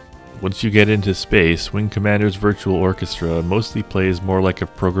duty, once you get into space, Wing Commander's virtual orchestra mostly plays more like a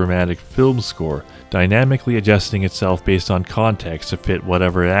programmatic film score, dynamically adjusting itself based on context to fit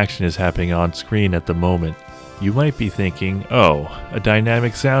whatever action is happening on screen at the moment. You might be thinking, oh, a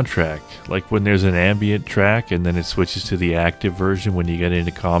dynamic soundtrack, like when there's an ambient track and then it switches to the active version when you get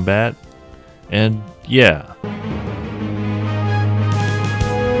into combat? And yeah.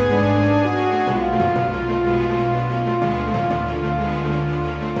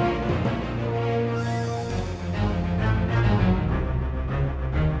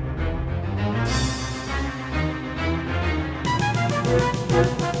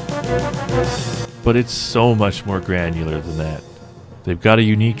 But it's so much more granular than that. They've got a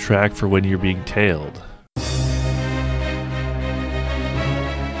unique track for when you're being tailed.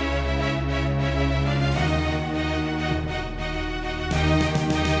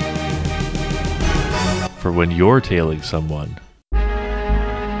 For when you're tailing someone.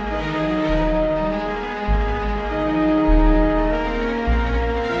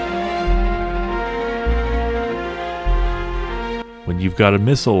 When you've got a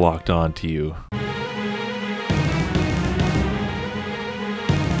missile locked onto you.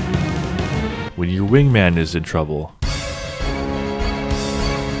 When your wingman is in trouble.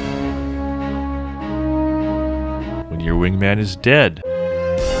 When your wingman is dead.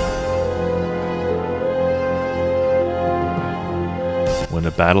 when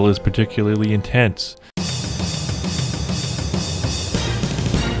a battle is particularly intense.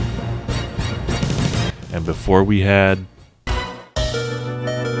 And before we had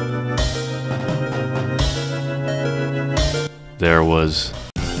there was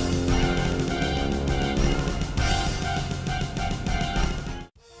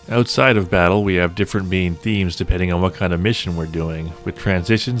outside of battle, we have different main themes depending on what kind of mission we're doing, with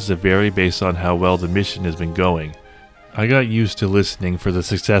transitions that vary based on how well the mission has been going. I got used to listening for the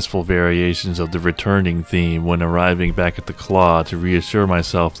successful variations of the returning theme when arriving back at the Claw to reassure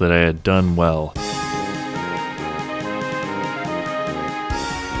myself that I had done well.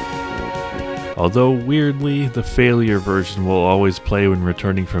 Although weirdly, the failure version will always play when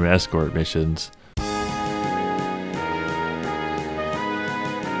returning from escort missions.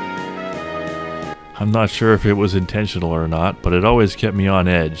 I'm not sure if it was intentional or not, but it always kept me on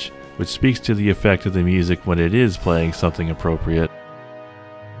edge, which speaks to the effect of the music when it is playing something appropriate.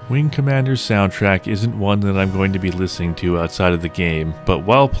 Wing Commander's soundtrack isn't one that I'm going to be listening to outside of the game, but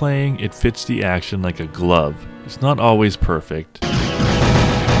while playing, it fits the action like a glove. It's not always perfect.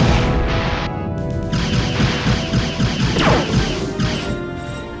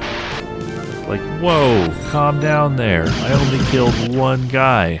 Like, whoa, calm down there. I only killed one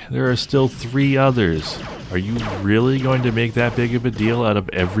guy. There are still 3 others. Are you really going to make that big of a deal out of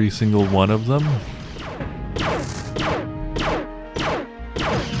every single one of them?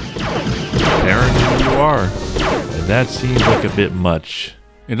 Apparently you are. And that seems like a bit much.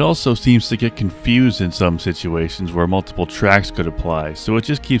 It also seems to get confused in some situations where multiple tracks could apply, so it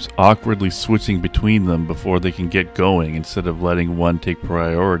just keeps awkwardly switching between them before they can get going instead of letting one take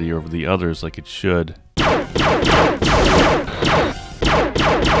priority over the others like it should.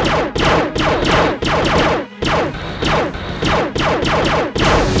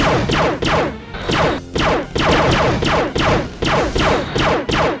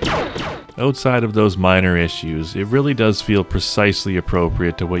 Outside of those minor issues, it really does feel precisely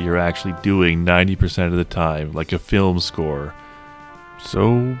appropriate to what you're actually doing 90% of the time, like a film score.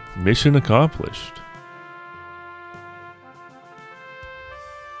 So, mission accomplished.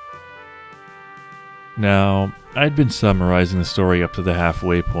 Now, I'd been summarizing the story up to the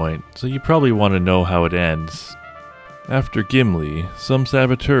halfway point, so you probably want to know how it ends. After Gimli, some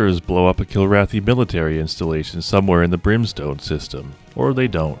saboteurs blow up a Kilrathi military installation somewhere in the Brimstone system, or they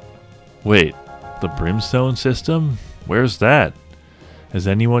don't. Wait, the Brimstone system? Where's that? Has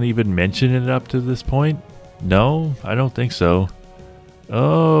anyone even mentioned it up to this point? No, I don't think so.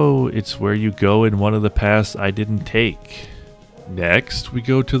 Oh, it's where you go in one of the paths I didn't take. Next, we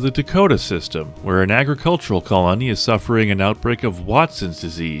go to the Dakota system, where an agricultural colony is suffering an outbreak of Watson's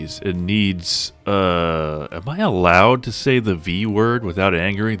disease and needs, am I allowed to say the V word without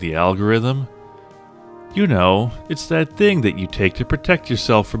angering the algorithm? You know, it's that thing that you take to protect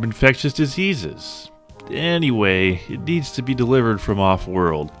yourself from infectious diseases. Anyway, it needs to be delivered from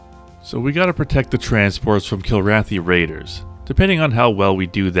off-world. So we gotta protect the transports from Kilrathi raiders. Depending on how well we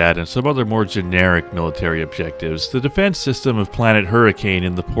do that and some other more generic military objectives, the defense system of Planet Hurricane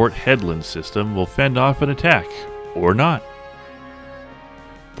in the Port Headland system will fend off an attack. Or not.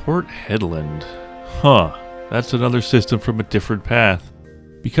 Port Headland. Huh, that's another system from a different path.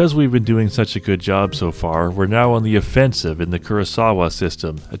 Because we've been doing such a good job so far, we're now on the offensive in the Kurosawa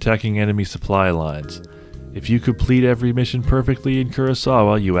system, attacking enemy supply lines. If you complete every mission perfectly in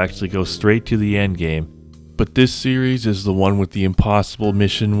Kurosawa, you actually go straight to the endgame. But this series is the one with the impossible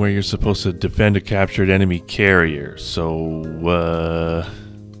mission where you're supposed to defend a captured enemy carrier, so,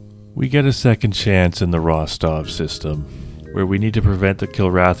 we get a second chance in the Rostov system, where we need to prevent the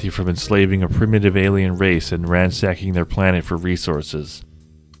Kilrathi from enslaving a primitive alien race and ransacking their planet for resources.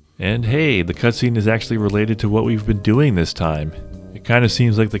 And hey, the cutscene is actually related to what we've been doing this time. It kind of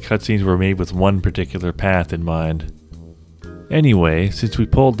seems like the cutscenes were made with one particular path in mind. Anyway, since we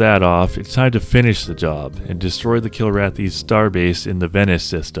pulled that off, it's time to finish the job and destroy the Kilrathi's starbase in the Venice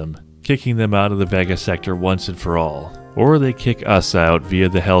system, kicking them out of the Vega sector once and for all. Or they kick us out via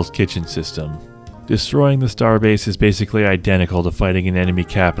the Hell's Kitchen system. Destroying the starbase is basically identical to fighting an enemy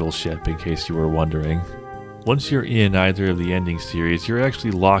capital ship, in case you were wondering. Once you're in either of the ending series, you're actually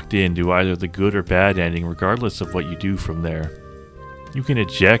locked into either the good or bad ending regardless of what you do from there. You can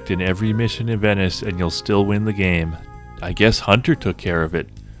eject in every mission in Venice and you'll still win the game. I guess Hunter took care of it.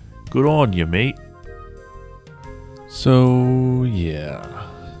 Good on you, mate. So, yeah.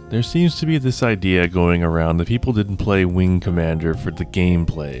 There seems to be this idea going around that people didn't play Wing Commander for the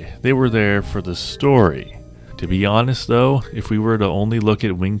gameplay. They were there for the story. To be honest though, if we were to only look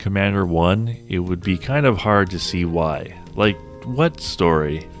at Wing Commander 1, it would be kind of hard to see why. Like, what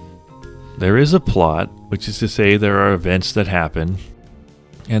story? There is a plot, which is to say there are events that happen.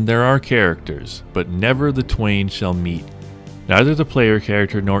 And there are characters, but never the twain shall meet. Neither the player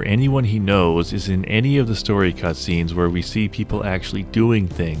character nor anyone he knows is in any of the story cutscenes where we see people actually doing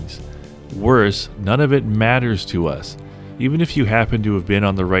things. Worse, none of it matters to us. Even if you happen to have been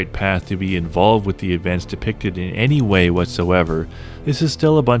on the right path to be involved with the events depicted in any way whatsoever, this is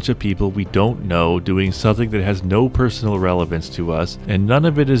still a bunch of people we don't know doing something that has no personal relevance to us, and none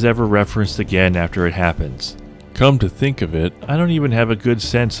of it is ever referenced again after it happens. Come to think of it, I don't even have a good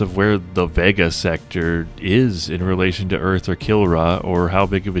sense of where the Vega sector is in relation to Earth or Kilrathi, or how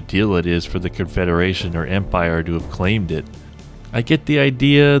big of a deal it is for the Confederation or Empire to have claimed it. I get the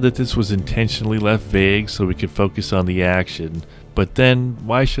idea that this was intentionally left vague so we could focus on the action, but then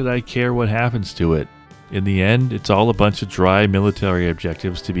why should I care what happens to it? In the end, it's all a bunch of dry military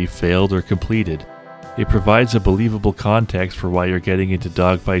objectives to be failed or completed. It provides a believable context for why you're getting into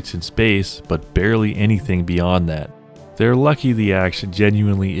dogfights in space, but barely anything beyond that. They're lucky the action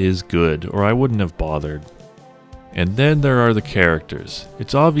genuinely is good, or I wouldn't have bothered. And then there are the characters.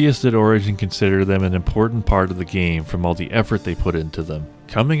 It's obvious that Origin consider them an important part of the game from all the effort they put into them.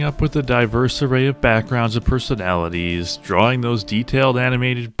 Coming up with a diverse array of backgrounds and personalities, drawing those detailed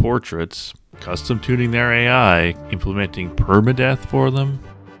animated portraits, custom tuning their AI, implementing permadeath for them.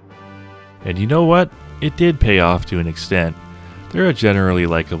 And you know what? It did pay off to an extent. They're a generally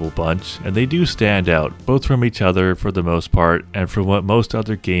likable bunch, and they do stand out, both from each other for the most part, and from what most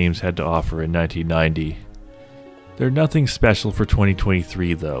other games had to offer in 1990. They're nothing special for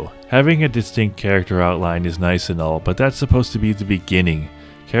 2023 though. Having a distinct character outline is nice and all, but that's supposed to be the beginning.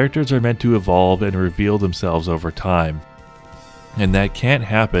 Characters are meant to evolve and reveal themselves over time. And that can't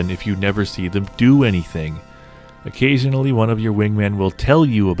happen if you never see them do anything. Occasionally one of your wingmen will tell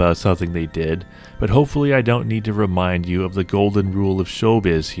you about something they did, but hopefully I don't need to remind you of the golden rule of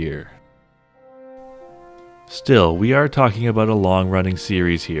showbiz here. Still, we are talking about a long-running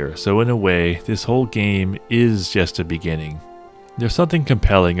series here, so in a way, this whole game is just a beginning. There's something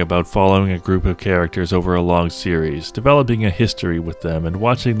compelling about following a group of characters over a long series, developing a history with them and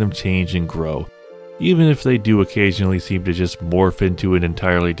watching them change and grow, even if they do occasionally seem to just morph into an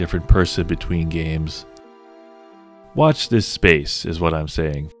entirely different person between games. Watch this space, is what I'm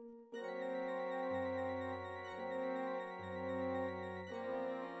saying.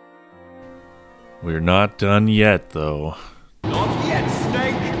 We're not done yet, though. Not yet,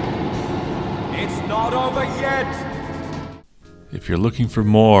 Snake! It's not over yet! If you're looking for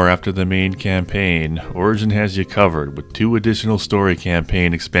more after the main campaign, Origin has you covered with 2 additional story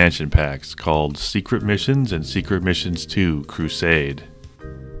campaign expansion packs called Secret Missions and Secret Missions 2 Crusade.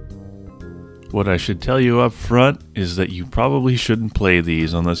 What I should tell you up front is that you probably shouldn't play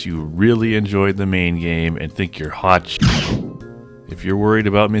these unless you really enjoyed the main game and think you're hot shit. If you're worried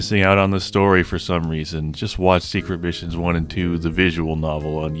about missing out on the story for some reason, just watch Secret Missions 1 and 2, the visual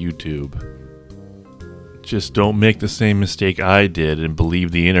novel, on YouTube. Just don't make the same mistake I did and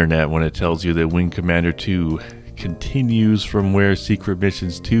believe the internet when it tells you that Wing Commander 2 continues from where Secret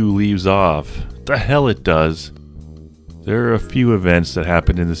Missions 2 leaves off. The hell it does. There are a few events that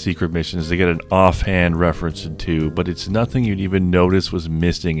happen in the Secret Missions that get an offhand reference in 2, but it's nothing you'd even notice was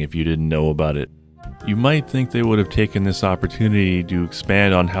missing if you didn't know about it. You might think they would have taken this opportunity to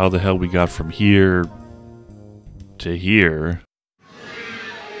expand on how the hell we got from here to here.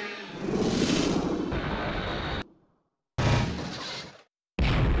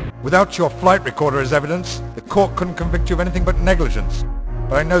 Without your flight recorder as evidence, the court couldn't convict you of anything but negligence.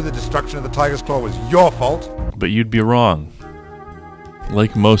 But I know the destruction of the Tiger's Claw was your fault. But you'd be wrong.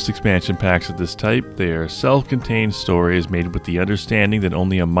 Like most expansion packs of this type, they are self-contained stories made with the understanding that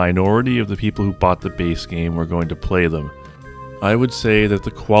only a minority of the people who bought the base game were going to play them. I would say that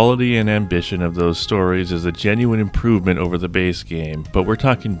the quality and ambition of those stories is a genuine improvement over the base game, but we're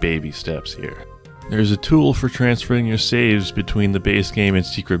talking baby steps here. There's a tool for transferring your saves between the base game and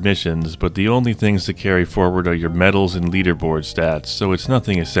secret missions, but the only things that carry forward are your medals and leaderboard stats, so it's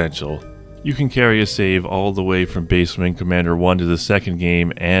nothing essential. You can carry a save all the way from base Wing Commander 1 to the second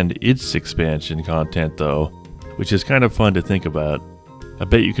game and its expansion content though, which is kind of fun to think about. I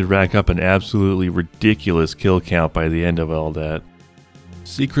bet you could rack up an absolutely ridiculous kill count by the end of all that.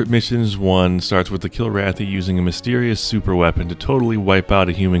 Secret Missions 1 starts with the Kilrathi using a mysterious superweapon to totally wipe out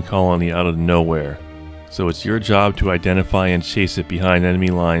a human colony out of nowhere. So it's your job to identify and chase it behind enemy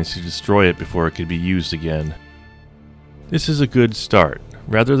lines to destroy it before it can be used again. This is a good start.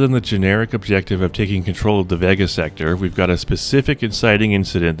 Rather than the generic objective of taking control of the Vega sector, we've got a specific inciting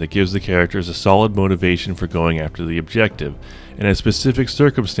incident that gives the characters a solid motivation for going after the objective, and a specific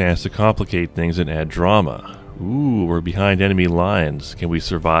circumstance to complicate things and add drama. Ooh, we're behind enemy lines. Can we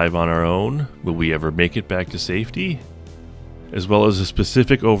survive on our own? Will we ever make it back to safety? as well as a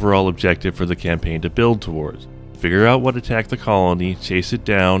specific overall objective for the campaign to build towards. Figure out what attacked the colony, chase it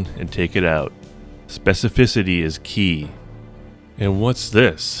down, and take it out. Specificity is key. And what's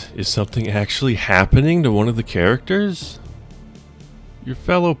this? Is something actually happening to one of the characters? Your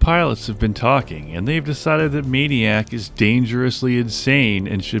fellow pilots have been talking, and they've decided that Maniac is dangerously insane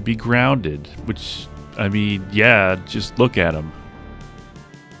and should be grounded. Which, I mean, yeah, just look at him.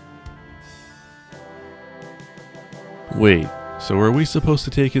 Wait, so are we supposed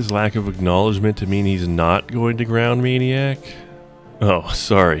to take his lack of acknowledgement to mean he's not going to ground Maniac? Oh,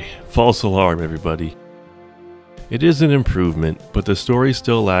 sorry. False alarm, everybody. It is an improvement, but the story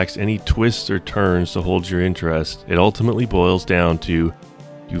still lacks any twists or turns to hold your interest. It ultimately boils down to,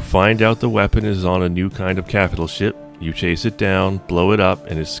 you find out the weapon is on a new kind of capital ship, you chase it down, blow it up,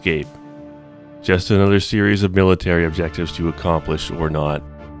 and escape. Just another series of military objectives to accomplish or not.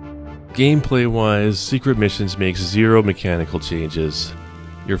 Gameplay-wise, Secret Missions makes zero mechanical changes.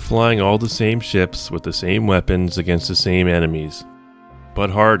 You're flying all the same ships with the same weapons against the same enemies, but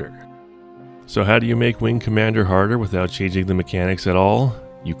harder. So how do you make Wing Commander harder without changing the mechanics at all?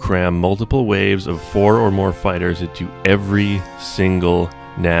 You cram multiple waves of 4 or more fighters into every single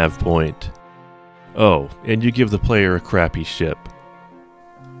nav point. Oh, and you give the player a crappy ship.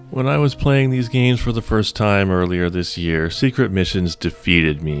 When I was playing these games for the first time earlier this year, Secret Missions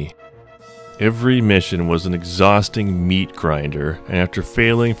defeated me. Every mission was an exhausting meat grinder, and after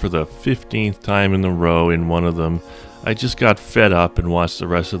failing for the 15th time in a row in one of them, I just got fed up and watched the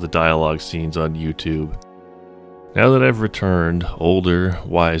rest of the dialogue scenes on YouTube. Now that I've returned, older,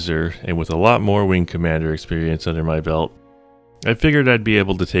 wiser, and with a lot more Wing Commander experience under my belt, I figured I'd be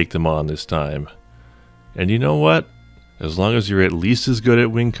able to take them on this time. And you know what? As long as you're at least as good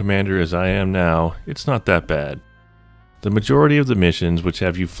at Wing Commander as I am now, it's not that bad. The majority of the missions, which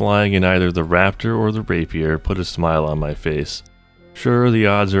have you flying in either the Raptor or the Rapier, put a smile on my face. Sure, the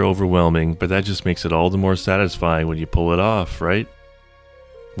odds are overwhelming, but that just makes it all the more satisfying when you pull it off, right?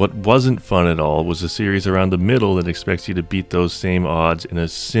 What wasn't fun at all was the series around the middle that expects you to beat those same odds in a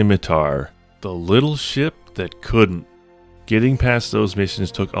Scimitar, the little ship that couldn't. Getting past those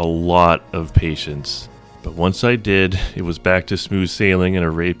missions took a lot of patience, but once I did, it was back to smooth sailing in a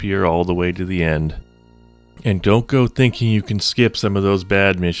Rapier all the way to the end. And don't go thinking you can skip some of those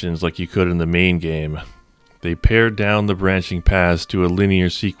bad missions like you could in the main game. They pared down the branching paths to a linear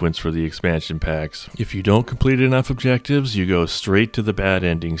sequence for the expansion packs. If you don't complete enough objectives, you go straight to the bad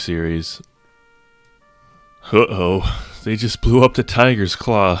ending series. Uh-oh, they just blew up the Tiger's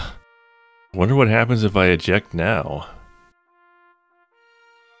Claw. Wonder what happens if I eject now.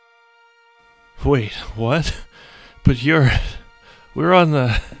 Wait, what? But we're on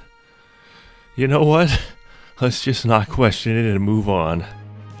the... You know what? Let's just not question it and move on.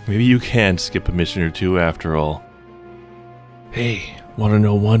 Maybe you can skip a mission or two after all. Hey, wanna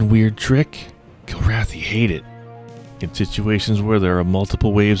know one weird trick? Kilrathi hate it. In situations where there are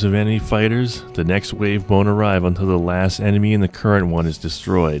multiple waves of enemy fighters, the next wave won't arrive until the last enemy in the current one is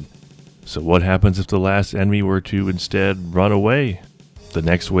destroyed. So what happens if the last enemy were to instead run away? The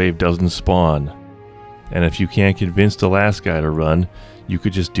next wave doesn't spawn. And if you can't convince the last guy to run, you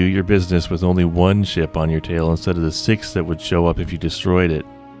could just do your business with only one ship on your tail instead of the 6 that would show up if you destroyed it.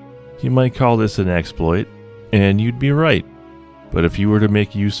 You might call this an exploit, and you'd be right. But if you were to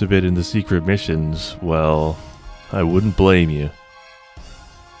make use of it in the secret missions, well, I wouldn't blame you.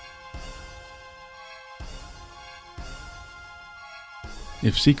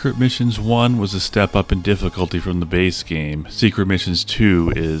 If Secret Missions 1 was a step up in difficulty from the base game, Secret Missions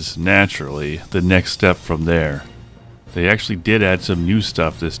 2 is, naturally, the next step from there. They actually did add some new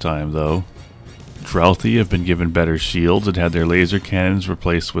stuff this time, though. Kilrathi have been given better shields and had their laser cannons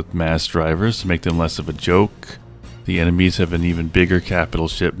replaced with mass drivers to make them less of a joke. The enemies have an even bigger capital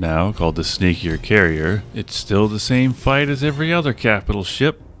ship now, called the Snakier Carrier. It's still the same fight as every other capital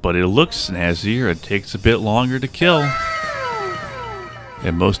ship, but it looks snazzier and takes a bit longer to kill.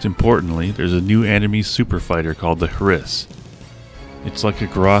 And most importantly, there's a new enemy superfighter called the Hriss. It's like a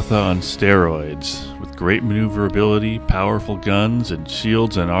Grotha on steroids, with great maneuverability, powerful guns, and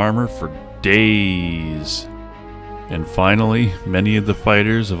shields and armor for days. And finally, many of the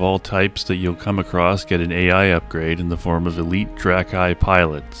fighters of all types that you'll come across get an AI upgrade in the form of elite Drakai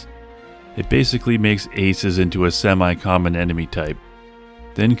pilots. It basically makes aces into a semi-common enemy type.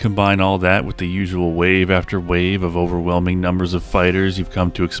 Then combine all that with the usual wave after wave of overwhelming numbers of fighters you've come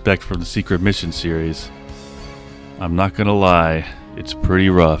to expect from the Secret Mission series. I'm not gonna lie, it's pretty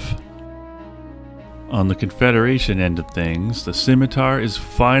rough. On the Confederation end of things, the Scimitar is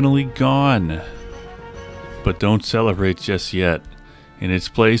finally gone. But don't celebrate just yet. In its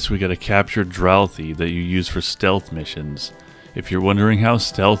place, we got a captured Kilrathi that you use for stealth missions. If you're wondering how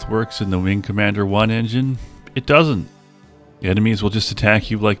stealth works in the Wing Commander 1 engine, it doesn't. Enemies will just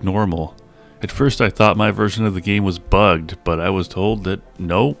attack you like normal. At first I thought my version of the game was bugged, but I was told that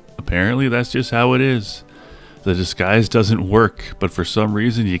no, apparently that's just how it is. The disguise doesn't work, but for some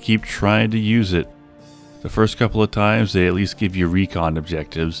reason you keep trying to use it. The first couple of times they at least give you recon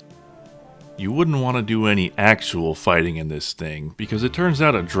objectives. You wouldn't want to do any actual fighting in this thing, because it turns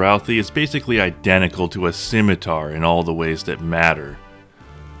out a Kilrathi is basically identical to a scimitar in all the ways that matter.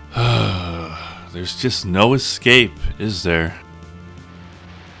 There's just no escape, is there?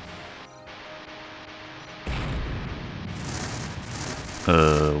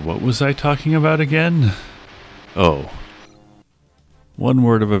 What was I talking about again? Oh. One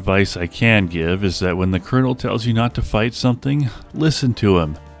word of advice I can give is that when the Colonel tells you not to fight something, listen to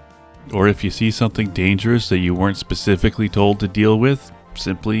him. Or if you see something dangerous that you weren't specifically told to deal with,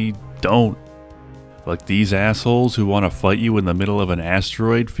 simply don't. Like these assholes who want to fight you in the middle of an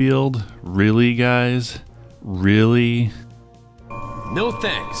asteroid field? Really, guys? Really? No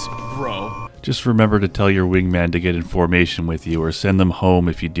thanks, bro. Just remember to tell your wingman to get in formation with you, or send them home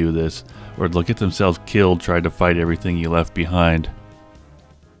if you do this, or they'll get themselves killed trying to fight everything you left behind.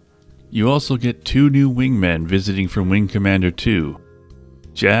 You also get 2 new wingmen visiting from Wing Commander 2.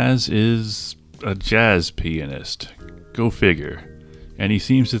 Jazz is a jazz pianist. Go figure. And he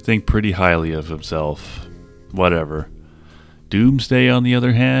seems to think pretty highly of himself. Whatever. Doomsday, on the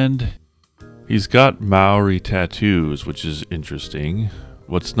other hand, he's got Maori tattoos, which is interesting.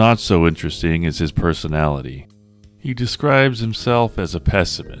 What's not so interesting is his personality. He describes himself as a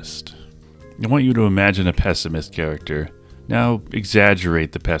pessimist. I want you to imagine a pessimist character. Now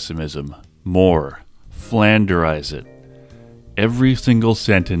exaggerate the pessimism. More. Flanderize it. Every single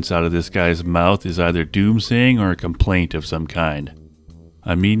sentence out of this guy's mouth is either doomsaying or a complaint of some kind.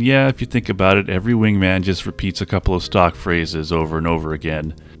 I mean, yeah, if you think about it, every wingman just repeats a couple of stock phrases over and over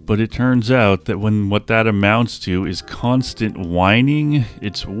again. But it turns out that when what that amounts to is constant whining,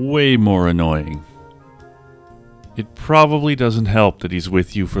 it's way more annoying. It probably doesn't help that he's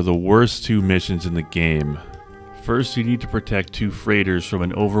with you for the worst 2 missions in the game. First, you need to protect 2 freighters from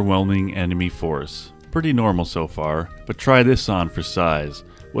an overwhelming enemy force. Pretty normal so far, but try this on for size.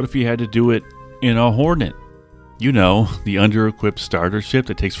 What if you had to do it in a Hornet? You know, the under-equipped starter ship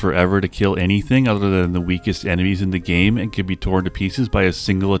that takes forever to kill anything other than the weakest enemies in the game and can be torn to pieces by a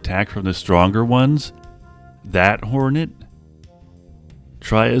single attack from the stronger ones? That Hornet?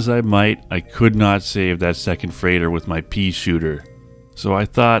 Try as I might, I could not save that second freighter with my pea shooter. So I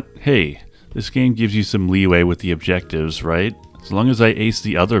thought, hey, this game gives you some leeway with the objectives, right? As long as I ace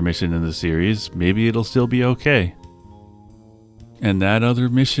the other mission in the series, maybe it'll still be okay. And that other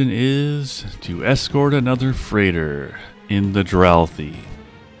mission is to escort another freighter in the Kilrathi.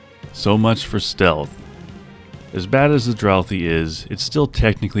 So much for stealth. As bad as the Kilrathi is, it's still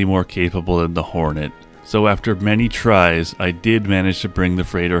technically more capable than the Hornet. So after many tries, I did manage to bring the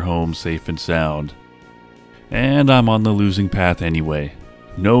freighter home safe and sound. And I'm on the losing path anyway.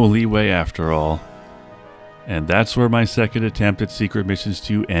 No leeway after all. And that's where my second attempt at Secret Missions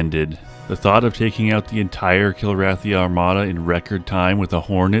 2 ended. The thought of taking out the entire Kilrathi armada in record time with a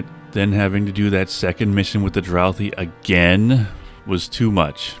Hornet, then having to do that second mission with the Kilrathi again, was too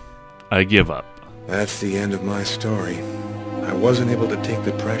much. I give up. That's the end of my story. I wasn't able to take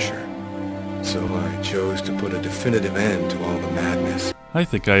the pressure, so I chose to put a definitive end to all the madness. I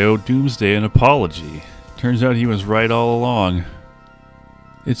think I owe Doomsday an apology. Turns out he was right all along.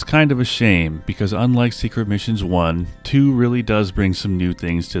 It's kind of a shame, because unlike Secret Missions 1, 2 really does bring some new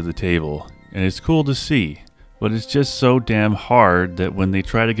things to the table, and it's cool to see, but it's just so damn hard that when they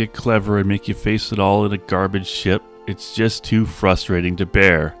try to get clever and make you face it all in a garbage ship, it's just too frustrating to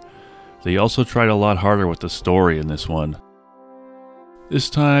bear. They also tried a lot harder with the story in this one. This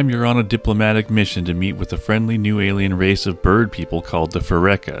time you're on a diplomatic mission to meet with a friendly new alien race of bird people called the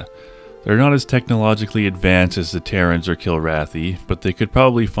Fereka. They're not as technologically advanced as the Terrans or Kilrathi, but they could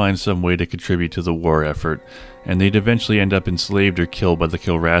probably find some way to contribute to the war effort, and they'd eventually end up enslaved or killed by the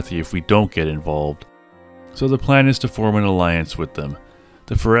Kilrathi if we don't get involved. So the plan is to form an alliance with them.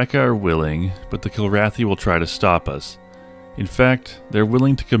 The Fereka are willing, but the Kilrathi will try to stop us. In fact, they're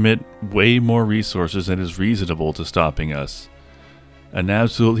willing to commit way more resources than is reasonable to stopping us. An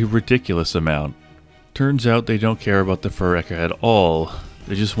absolutely ridiculous amount. Turns out they don't care about the Fereka at all.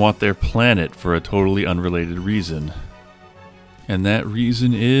 They just want their planet for a totally unrelated reason. And that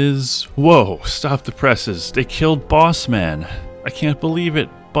reason is... Whoa, stop the presses. They killed Bossman. I can't believe it.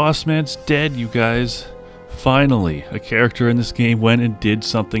 Bossman's dead, you guys. Finally, a character in this game went and did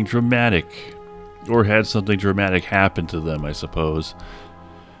something dramatic. Or had something dramatic happen to them, I suppose.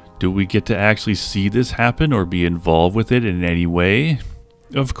 Do we get to actually see this happen or be involved with it in any way?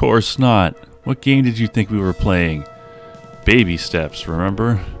 Of course not. What game did you think we were playing? Baby steps,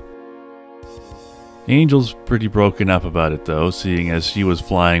 remember? Angel's pretty broken up about it though, seeing as she was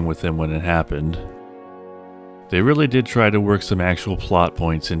flying with him when it happened. They really did try to work some actual plot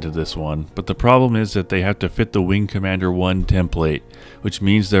points into this one, but the problem is that they have to fit the Wing Commander 1 template, which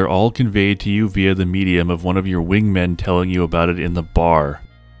means they're all conveyed to you via the medium of one of your wingmen telling you about it in the bar.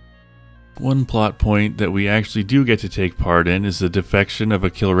 One plot point that we actually do get to take part in is the defection of a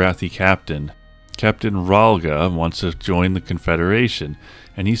Kilrathi captain. Captain Ralga wants to join the Confederation,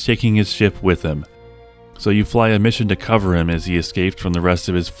 and he's taking his ship with him. So you fly a mission to cover him as he escapes from the rest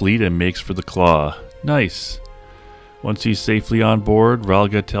of his fleet and makes for the Claw. Nice! Once he's safely on board,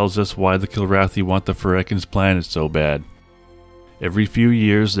 Ralga tells us why the Kilrathi want the Phyrekin's planet so bad. Every few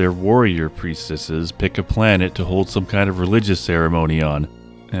years, their warrior priestesses pick a planet to hold some kind of religious ceremony on,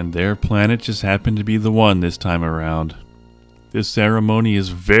 and their planet just happened to be the one this time around. This ceremony is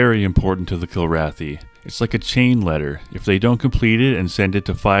very important to the Kilrathi. It's like a chain letter. If they don't complete it and send it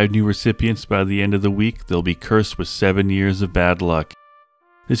to 5 new recipients by the end of the week, they'll be cursed with 7 years of bad luck.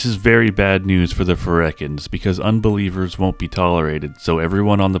 This is very bad news for the Phyrekins, because unbelievers won't be tolerated, so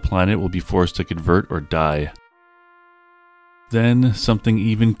everyone on the planet will be forced to convert or die. Then, something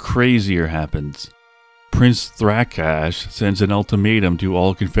even crazier happens. Prince Thrakash sends an ultimatum to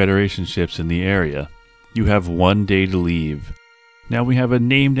all Confederation ships in the area. You have 1 day to leave. Now we have a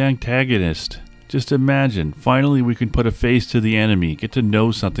named antagonist. Just imagine, finally we can put a face to the enemy, get to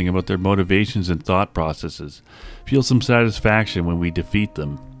know something about their motivations and thought processes, feel some satisfaction when we defeat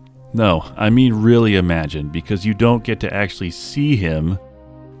them. No, I mean really imagine, because you don't get to actually see him.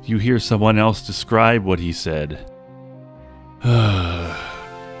 You hear someone else describe what he said.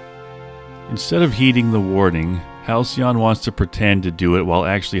 Instead of heeding the warning, Halcyon wants to pretend to do it while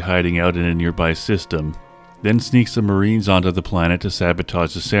actually hiding out in a nearby system, then sneaks the Marines onto the planet to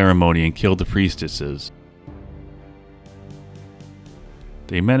sabotage the ceremony and kill the priestesses.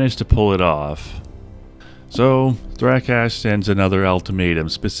 They manage to pull it off. So, Thrakash sends another ultimatum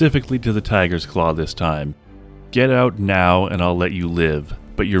specifically to the Tiger's Claw this time. Get out now and I'll let you live,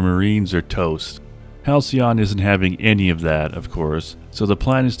 but your Marines are toast. Halcyon isn't having any of that, of course, so the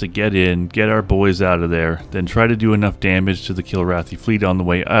plan is to get in, get our boys out of there, then try to do enough damage to the Kilrathi fleet on the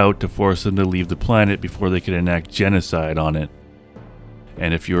way out to force them to leave the planet before they can enact genocide on it.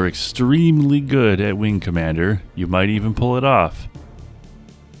 And if you're extremely good at Wing Commander, you might even pull it off.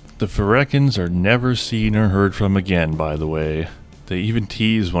 The Phyrekins are never seen or heard from again, by the way. They even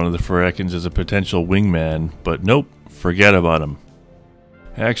tease one of the Phyrekins as a potential wingman, but nope, forget about him.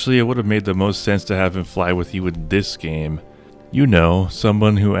 Actually, it would have made the most sense to have him fly with you in this game. You know,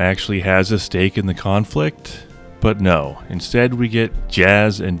 someone who actually has a stake in the conflict? But no, instead we get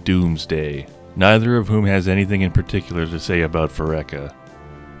Jazz and Doomsday, neither of whom has anything in particular to say about Phyreka.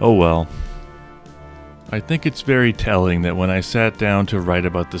 Oh well. I think it's very telling that when I sat down to write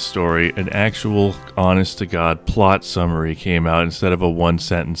about the story, an actual, honest-to-God plot summary came out instead of a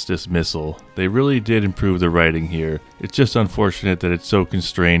one-sentence dismissal. They really did improve the writing here. It's just unfortunate that it's so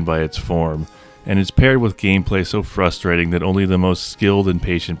constrained by its form, and it's paired with gameplay so frustrating that only the most skilled and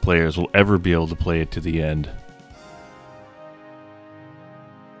patient players will ever be able to play it to the end.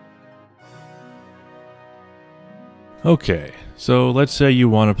 Okay, so let's say you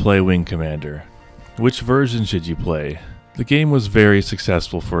want to play Wing Commander. Which version should you play? The game was very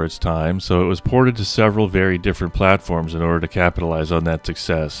successful for its time, so it was ported to several very different platforms in order to capitalize on that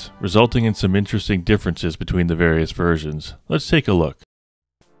success, resulting in some interesting differences between the various versions. Let's take a look.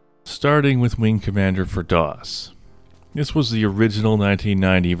 Starting with Wing Commander for DOS. This was the original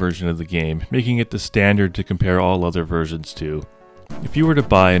 1990 version of the game, making it the standard to compare all other versions to. If you were to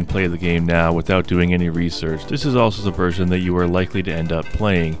buy and play the game now without doing any research, this is also the version that you are likely to end up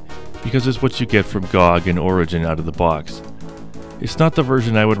playing, because it's what you get from GOG and Origin out of the box. It's not the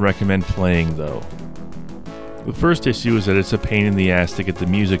version I would recommend playing though. The first issue is that it's a pain in the ass to get the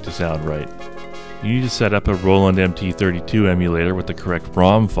music to sound right. You need to set up a Roland MT32 emulator with the correct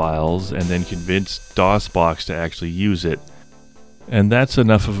ROM files and then convince DOSBox to actually use it. And that's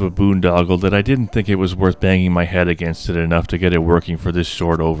enough of a boondoggle that I didn't think it was worth banging my head against it enough to get it working for this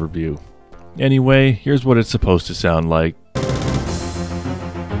short overview. Anyway, here's what it's supposed to sound like.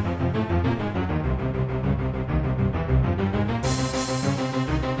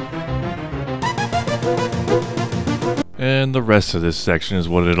 And the rest of this section is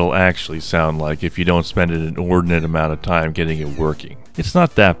what it'll actually sound like if you don't spend an inordinate amount of time getting it working. It's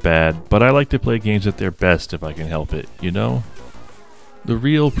not that bad, but I like to play games at their best if I can help it, you know? The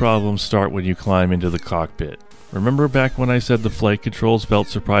real problems start when you climb into the cockpit. Remember back when I said the flight controls felt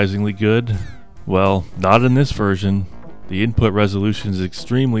surprisingly good? Well, not in this version. The input resolution is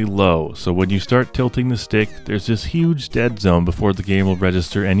extremely low, so when you start tilting the stick, there's this huge dead zone before the game will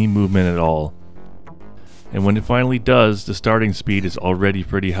register any movement at all. And when it finally does, the starting speed is already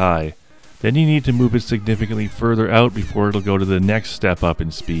pretty high. Then you need to move it significantly further out before it'll go to the next step up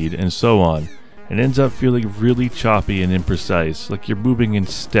in speed, and so on. It ends up feeling really choppy and imprecise, like you're moving in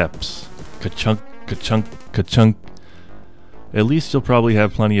steps. Ka-chunk, ka-chunk, ka-chunk. At least you'll probably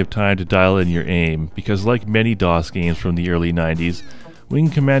have plenty of time to dial in your aim, because like many DOS games from the early 90s, Wing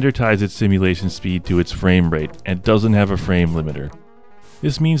Commander ties its simulation speed to its frame rate, and doesn't have a frame limiter.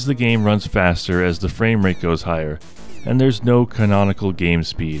 This means the game runs faster as the frame rate goes higher, and there's no canonical game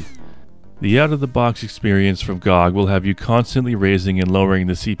speed. The out-of-the-box experience from GOG will have you constantly raising and lowering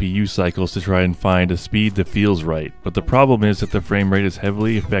the CPU cycles to try and find a speed that feels right, but the problem is that the frame rate is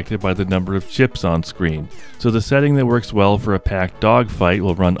heavily affected by the number of chips on screen, so the setting that works well for a packed dogfight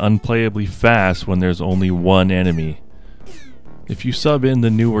will run unplayably fast when there's only one enemy. If you sub in the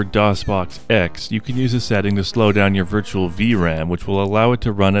newer DOSBox X, you can use a setting to slow down your virtual VRAM, which will allow it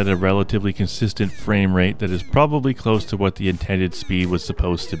to run at a relatively consistent frame rate that is probably close to what the intended speed was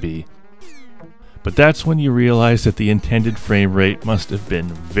supposed to be. But that's when you realize that the intended frame rate must have been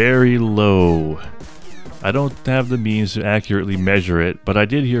very low. I don't have the means to accurately measure it, but I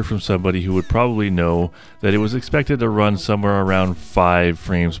did hear from somebody who would probably know that it was expected to run somewhere around 5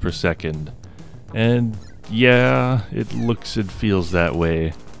 frames per second. And yeah, it looks and feels that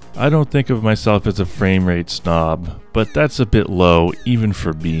way. I don't think of myself as a frame rate snob, but that's a bit low even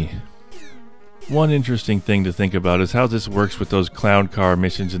for me. One interesting thing to think about is how this works with those clown car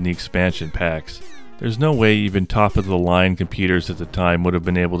missions in the expansion packs. There's no way even top-of-the-line computers at the time would have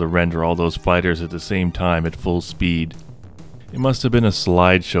been able to render all those fighters at the same time at full speed. It must have been a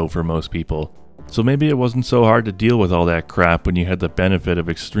slideshow for most people, so maybe it wasn't so hard to deal with all that crap when you had the benefit of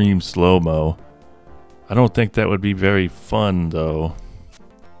extreme slow-mo. I don't think that would be very fun, though.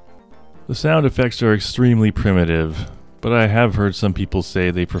 The sound effects are extremely primitive, but I have heard some people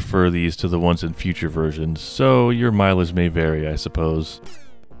say they prefer these to the ones in future versions, so your mileage may vary, I suppose.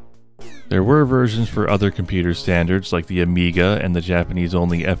 There were versions for other computer standards like the Amiga and the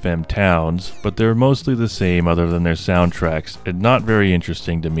Japanese-only FM Towns, but they're mostly the same other than their soundtracks, and not very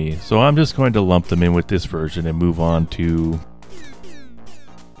interesting to me, so I'm just going to lump them in with this version and move on to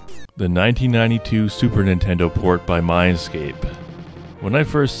the 1992 Super Nintendo port by Mindscape. When I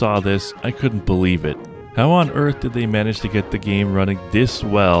first saw this, I couldn't believe it. How on earth did they manage to get the game running this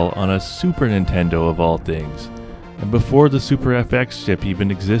well on a Super Nintendo of all things, and before the Super FX chip even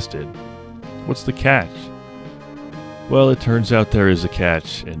existed? What's the catch? Well, it turns out there is a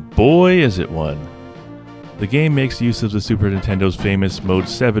catch, and boy is it one. The game makes use of the Super Nintendo's famous Mode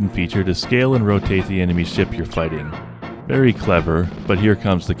 7 feature to scale and rotate the enemy ship you're fighting. Very clever, but here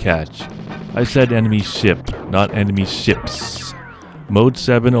comes the catch. I said enemy ship, not enemy ships. Mode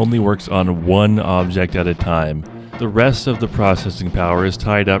 7 only works on one object at a time. The rest of the processing power is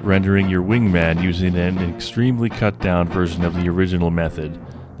tied up rendering your wingman using an extremely cut down version of the original method.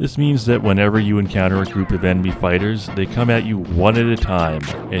 This means that whenever you encounter a group of enemy fighters, they come at you one at a time,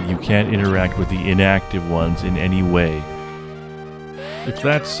 and you can't interact with the inactive ones in any way. If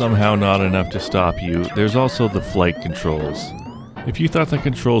that's somehow not enough to stop you, there's also the flight controls. If you thought the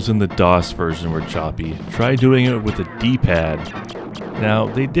controls in the DOS version were choppy, try doing it with a D-pad. Now,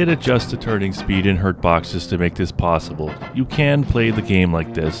 they did adjust the turning speed in hurt boxes to make this possible. You can play the game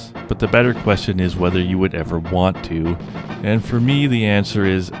like this, but the better question is whether you would ever want to. And for me, the answer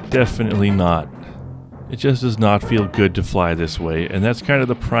is definitely not. It just does not feel good to fly this way, and that's kind of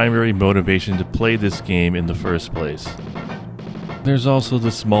the primary motivation to play this game in the first place. There's also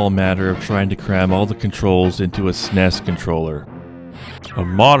the small matter of trying to cram all the controls into a SNES controller. A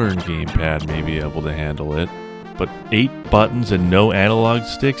modern gamepad may be able to handle it, but 8 buttons and no analog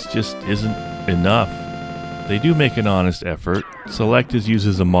sticks just isn't enough. They do make an honest effort. Select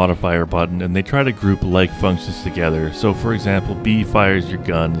uses a modifier button, and they try to group like functions together. So for example, B fires your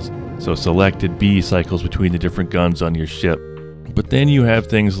guns, so selected B cycles between the different guns on your ship. But then you have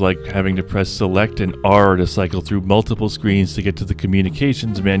things like having to press select and R to cycle through multiple screens to get to the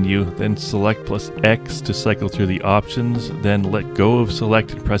communications menu, then select plus X to cycle through the options, then let go of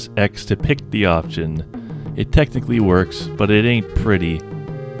select and press X to pick the option. It technically works, but it ain't pretty.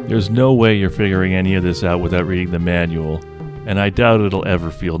 There's no way you're figuring any of this out without reading the manual, and I doubt it'll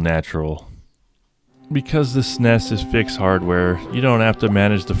ever feel natural. Because the SNES is fixed hardware, you don't have to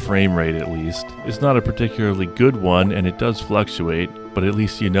manage the frame rate at least. It's not a particularly good one, and it does fluctuate, but at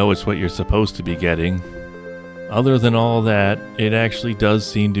least you know it's what you're supposed to be getting. Other than all that, it actually does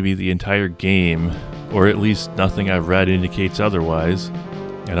seem to be the entire game, or at least nothing I've read indicates otherwise,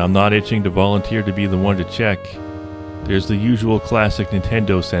 and I'm not itching to volunteer to be the one to check. There's the usual classic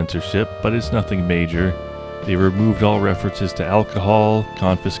Nintendo censorship, but it's nothing major. They removed all references to alcohol,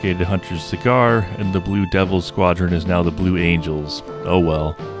 confiscated Hunter's cigar, and the Blue Devils Squadron is now the Blue Angels. Oh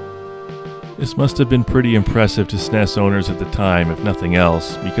well. This must have been pretty impressive to SNES owners at the time, if nothing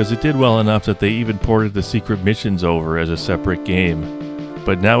else, because it did well enough that they even ported the secret missions over as a separate game.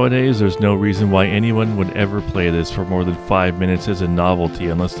 But nowadays, there's no reason why anyone would ever play this for more than 5 minutes as a novelty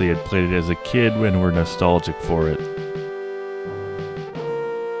unless they had played it as a kid and were nostalgic for it.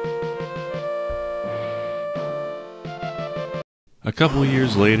 A couple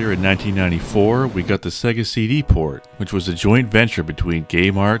years later in 1994, we got the Sega CD port, which was a joint venture between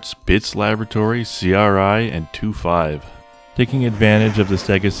Game Arts, Bits Laboratory, CRI, and 2.5, taking advantage of the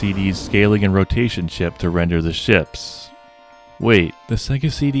Sega CD's scaling and rotation chip to render the ships. Wait, the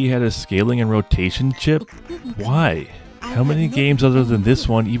Sega CD had a scaling and rotation chip? Why? How many games other than this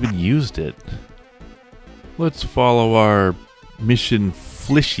one even used it? Let's follow our mission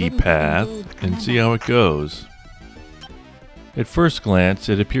flishy path and see how it goes. At first glance,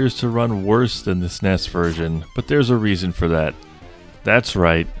 it appears to run worse than the SNES version, but there's a reason for that. That's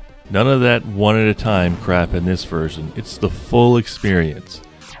right, none of that one at a time crap in this version, it's the full experience.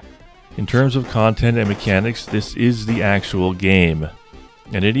 In terms of content and mechanics, this is the actual game,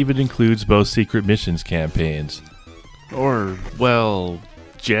 and it even includes both secret missions campaigns. Or, well,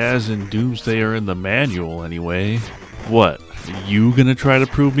 Jazz and Doomsday are in the manual anyway. What, are you gonna try to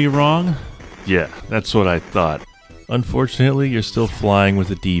prove me wrong? Yeah, that's what I thought. Unfortunately, you're still flying with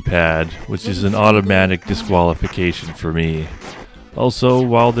a D-pad, which is an automatic disqualification for me. Also,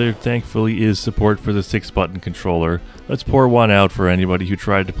 while there thankfully is support for the 6-button controller, let's pour one out for anybody who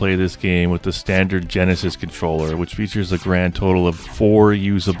tried to play this game with the standard Genesis controller, which features a grand total of 4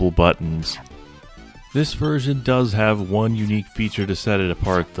 usable buttons. This version does have one unique feature to set it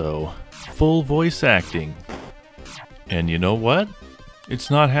apart though: full voice acting. And you know what?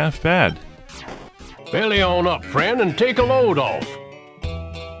 It's not half bad. Belly on up, friend, and take a load off.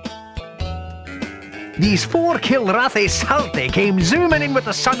 These 4 Kilrathi Saga came zooming in with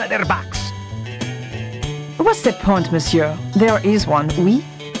the sun at their backs. What's the point, monsieur? There is one, oui?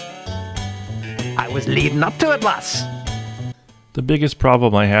 I was leading up to it, lass. The biggest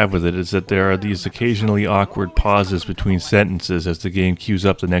problem I have with it is that there are these occasionally awkward pauses between sentences as the game queues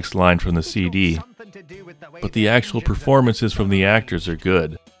up the next line from the CD. But the actual performances from the actors are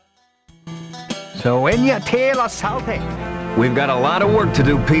good. So when you tail us salty, We've got a lot of work to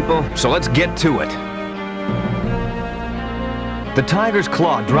do, people, so let's get to it. The Tiger's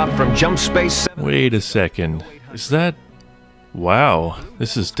Claw dropped from Jump Space... Wait a second. Is that... Wow,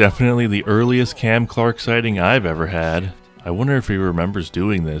 this is definitely the earliest Cam Clark sighting I've ever had. I wonder if he remembers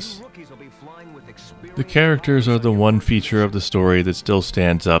doing this. The characters are the one feature of the story that still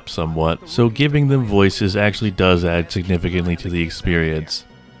stands up somewhat, so giving them voices actually does add significantly to the experience.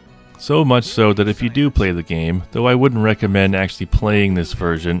 So much so that if you do play the game, though I wouldn't recommend actually playing this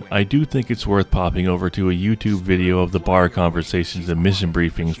version, I do think it's worth popping over to a YouTube video of the bar conversations and mission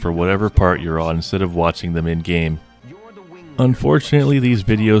briefings for whatever part you're on instead of watching them in-game. Unfortunately, these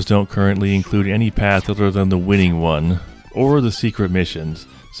videos don't currently include any path other than the winning one, or the secret missions,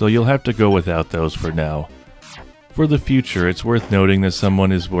 so you'll have to go without those for now. For the future, it's worth noting that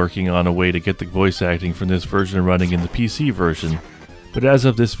someone is working on a way to get the voice acting from this version running in the PC version, but as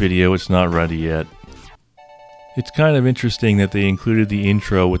of this video, it's not ready yet. It's kind of interesting that they included the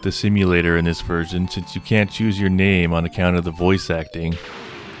intro with the simulator in this version, since you can't choose your name on account of the voice acting.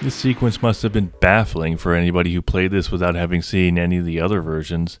 This sequence must have been baffling for anybody who played this without having seen any of the other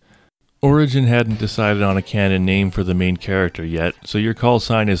versions. Origin hadn't decided on a canon name for the main character yet, so your call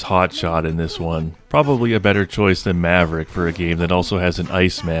sign is Hotshot in this one. Probably a better choice than Maverick for a game that also has an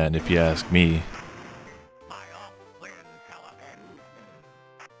Iceman, if you ask me.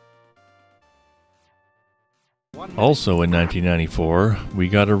 Also in 1994, we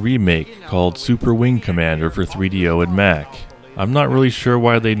got a remake called Super Wing Commander for 3DO and Mac. I'm not really sure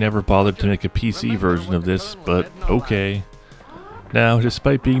why they never bothered to make a PC version of this, but okay. Now,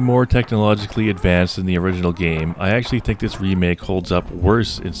 despite being more technologically advanced than the original game, I actually think this remake holds up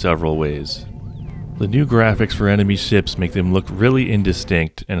worse in several ways. The new graphics for enemy ships make them look really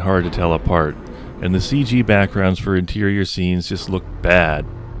indistinct and hard to tell apart, and the CG backgrounds for interior scenes just look bad.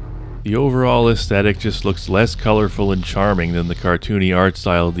 The overall aesthetic just looks less colorful and charming than the cartoony art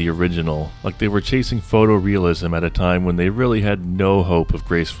style of the original, like they were chasing photorealism at a time when they really had no hope of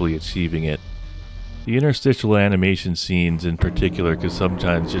gracefully achieving it. The interstitial animation scenes in particular could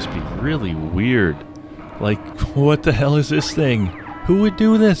sometimes just be really weird. Like, what the hell is this thing? Who would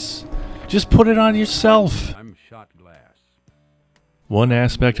do this? Just put it on yourself. One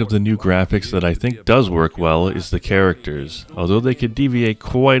aspect of the new graphics that I think does work well is the characters, although they could deviate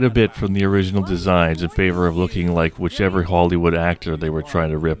quite a bit from the original designs in favor of looking like whichever Hollywood actor they were trying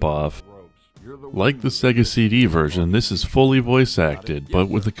to rip off. Like the Sega CD version, this is fully voice acted, but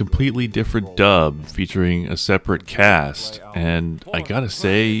with a completely different dub featuring a separate cast, and I gotta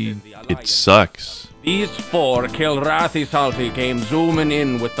say, it sucks. These four Kilrathi Saga came zooming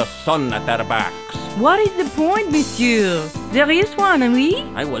in with the sun at their backs. What is the point, monsieur? There is one, oui?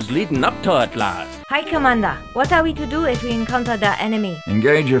 I was leading up to it, lad. Hi, Commander. What are we to do if we encounter the enemy?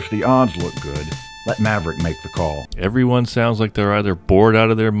 Engage if the odds look good. Let Maverick make the call. Everyone sounds like they're either bored out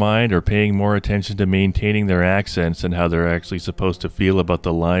of their mind or paying more attention to maintaining their accents and how they're actually supposed to feel about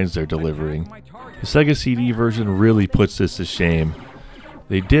the lines they're delivering. The Sega CD version really puts this to shame.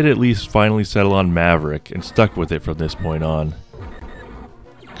 They did at least finally settle on Maverick and stuck with it from this point on.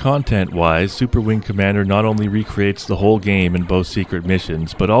 Content-wise, Super Wing Commander not only recreates the whole game in both secret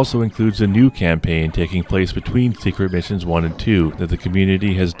missions, but also includes a new campaign taking place between Secret Missions 1 and 2 that the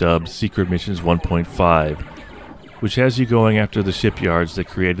community has dubbed Secret Missions 1.5, which has you going after the shipyards that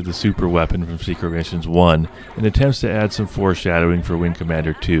created the super weapon from Secret Missions 1 and attempts to add some foreshadowing for Wing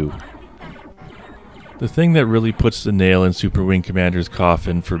Commander 2. The thing that really puts the nail in Super Wing Commander's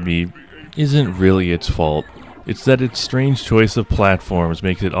coffin for me isn't really its fault. It's that its strange choice of platforms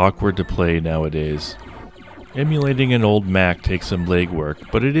makes it awkward to play nowadays. Emulating an old Mac takes some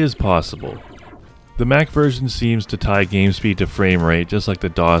legwork, but it is possible. The Mac version seems to tie game speed to frame rate just like the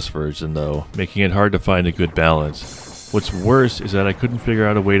DOS version though, making it hard to find a good balance. What's worse is that I couldn't figure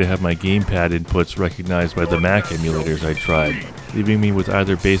out a way to have my gamepad inputs recognized by the Mac emulators I tried, leaving me with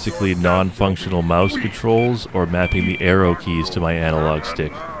either basically non-functional mouse controls or mapping the arrow keys to my analog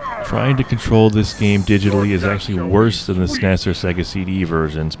stick. Trying to control this game digitally is actually worse than the SNES or Sega CD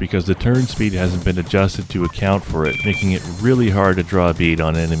versions because the turn speed hasn't been adjusted to account for it, making it really hard to draw a bead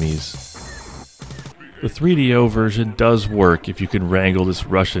on enemies. The 3DO version does work if you can wrangle this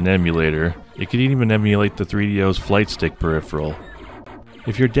Russian emulator. It can even emulate the 3DO's flight stick peripheral.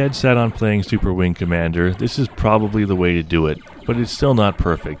 If you're dead set on playing Super Wing Commander, this is probably the way to do it, but it's still not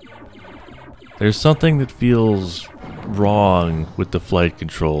perfect. There's something that feels wrong with the flight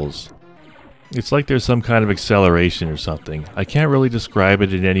controls. It's like there's some kind of acceleration or something. I can't really describe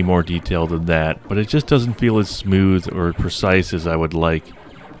it in any more detail than that, but it just doesn't feel as smooth or precise as I would like.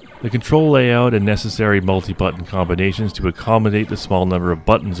 The control layout and necessary multi-button combinations to accommodate the small number of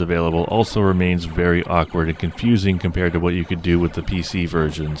buttons available also remains very awkward and confusing compared to what you could do with the PC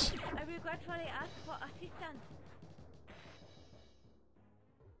versions.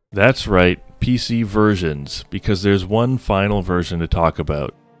 That's right, PC versions, because there's one final version to talk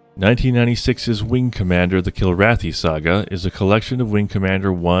about. 1996's Wing Commander The Kilrathi Saga is a collection of Wing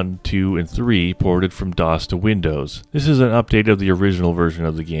Commander 1, 2, and 3 ported from DOS to Windows. This is an update of the original version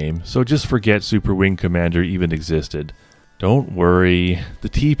of the game, so just forget Super Wing Commander even existed. Don't worry, the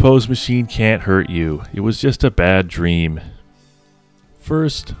T-pose machine can't hurt you. It was just a bad dream.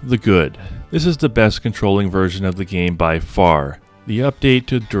 First, the good. This is the best controlling version of the game by far. The update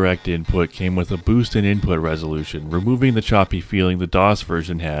to direct input came with a boost in input resolution, removing the choppy feeling the DOS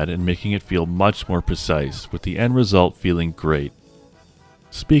version had and making it feel much more precise, with the end result feeling great.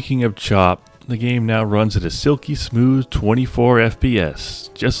 Speaking of chop, the game now runs at a silky smooth 24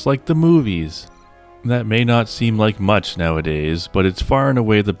 FPS, just like the movies. That may not seem like much nowadays, but it's far and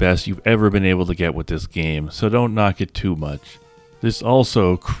away the best you've ever been able to get with this game, so don't knock it too much. This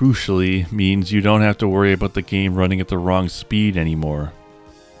also, crucially, means you don't have to worry about the game running at the wrong speed anymore.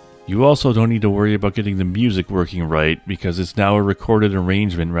 You also don't need to worry about getting the music working right, because it's now a recorded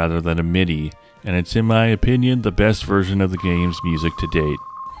arrangement rather than a MIDI, and it's in my opinion the best version of the game's music to date.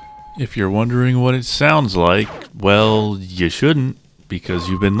 If you're wondering what it sounds like, well, you shouldn't, because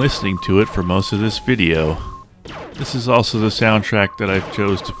you've been listening to it for most of this video. This is also the soundtrack that I've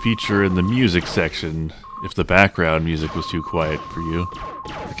chose to feature in the music section, if the background music was too quiet for you.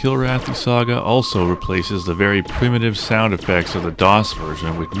 The Kilrathi Saga also replaces the very primitive sound effects of the DOS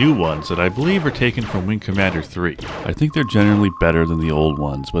version with new ones that I believe are taken from Wing Commander 3. I think they're generally better than the old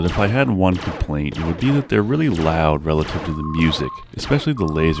ones, but if I had one complaint, it would be that they're really loud relative to the music, especially the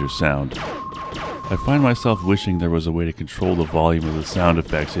laser sound. I find myself wishing there was a way to control the volume of the sound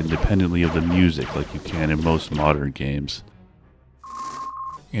effects independently of the music like you can in most modern games.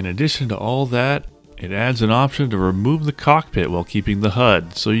 In addition to all that, it adds an option to remove the cockpit while keeping the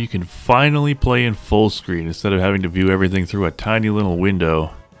HUD, so you can finally play in full screen instead of having to view everything through a tiny little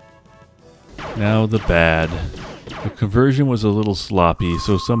window. Now the bad. The conversion was a little sloppy,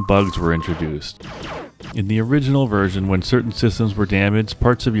 so some bugs were introduced. In the original version, when certain systems were damaged,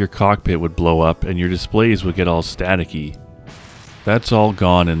 parts of your cockpit would blow up and your displays would get all staticky. That's all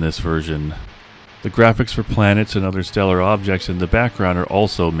gone in this version. The graphics for planets and other stellar objects in the background are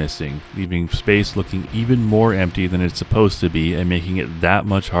also missing, leaving space looking even more empty than it's supposed to be and making it that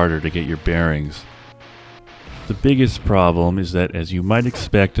much harder to get your bearings. The biggest problem is that, as you might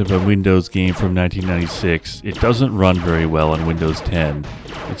expect of a Windows game from 1996, it doesn't run very well on Windows 10.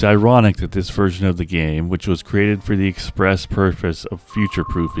 It's ironic that this version of the game, which was created for the express purpose of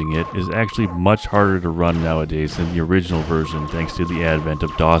future-proofing it, is actually much harder to run nowadays than the original version thanks to the advent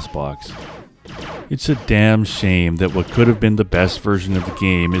of DOSBox. It's a damn shame that what could have been the best version of the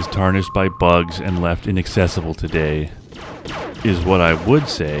game is tarnished by bugs and left inaccessible today. Is what I would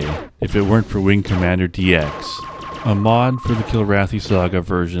say if it weren't for Wing Commander DX, a mod for the Kilrathi Saga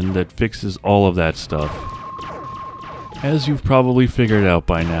version that fixes all of that stuff. As you've probably figured out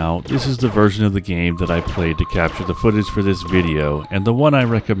by now, this is the version of the game that I played to capture the footage for this video, and the one I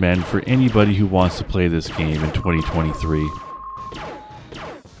recommend for anybody who wants to play this game in 2023.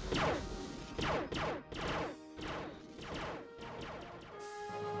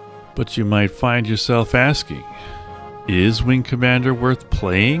 But you might find yourself asking, is Wing Commander worth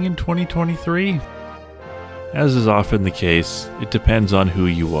playing in 2023? As is often the case, it depends on who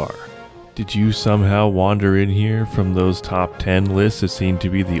you are. Did you somehow wander in here from those top 10 lists that seem to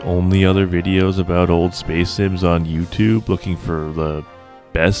be the only other videos about old space sims on YouTube looking for the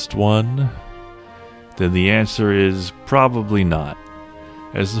best one? Then the answer is probably not.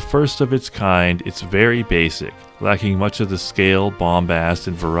 As the first of its kind, it's very basic, lacking much of the scale, bombast,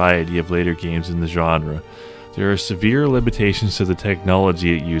 and variety of later games in the genre. There are severe limitations to the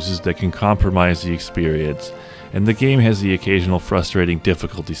technology it uses that can compromise the experience, and the game has the occasional frustrating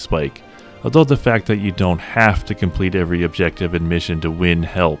difficulty spike, although the fact that you don't have to complete every objective and mission to win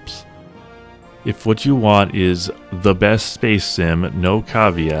helps. If what you want is the best space sim, no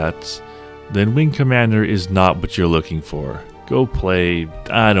caveats, then Wing Commander is not what you're looking for. Go play,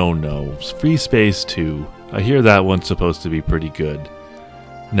 I don't know, Free Space 2. I hear that one's supposed to be pretty good.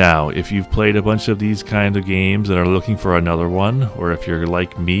 Now, if you've played a bunch of these kind of games and are looking for another one, or if you're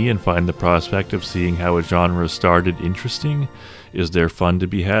like me and find the prospect of seeing how a genre started interesting, is there fun to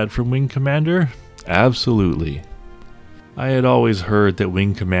be had from Wing Commander? Absolutely. I had always heard that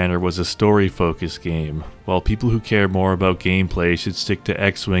Wing Commander was a story-focused game, while people who care more about gameplay should stick to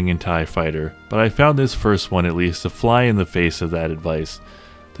X-Wing and TIE Fighter, but I found this first one at least to fly in the face of that advice.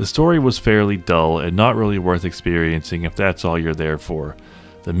 The story was fairly dull and not really worth experiencing if that's all you're there for.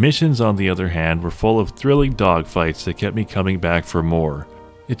 The missions, on the other hand, were full of thrilling dogfights that kept me coming back for more.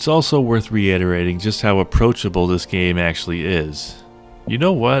 It's also worth reiterating just how approachable this game actually is. You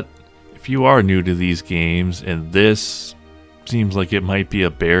know what? If you are new to these games and this seems like it might be a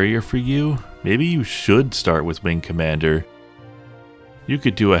barrier for you, maybe you should start with Wing Commander. You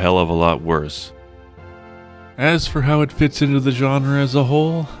could do a hell of a lot worse. As for how it fits into the genre as a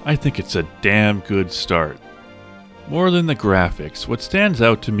whole, I think it's a damn good start. More than the graphics, what stands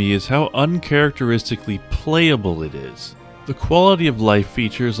out to me is how uncharacteristically playable it is. The quality of life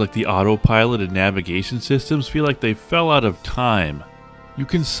features like the autopilot and navigation systems feel like they fell out of time. You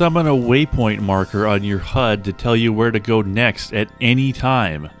can summon a waypoint marker on your HUD to tell you where to go next at any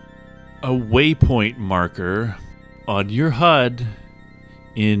time. A waypoint marker on your HUD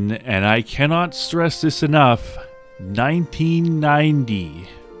in, and I cannot stress this enough, 1990.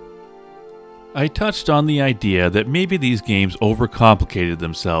 I touched on the idea that maybe these games overcomplicated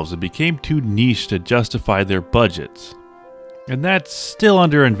themselves and became too niche to justify their budgets. And that's still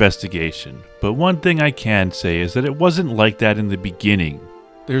under investigation, but one thing I can say is that it wasn't like that in the beginning.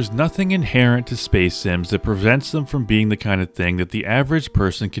 There's nothing inherent to space sims that prevents them from being the kind of thing that the average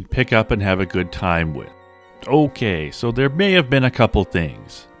person can pick up and have a good time with. Okay, so there may have been a couple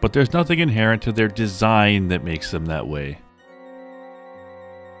things, but there's nothing inherent to their design that makes them that way.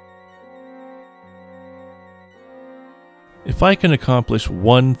 If I can accomplish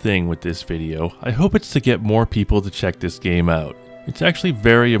one thing with this video, I hope it's to get more people to check this game out. It's actually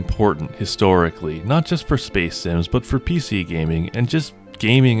very important historically, not just for space sims, but for PC gaming and just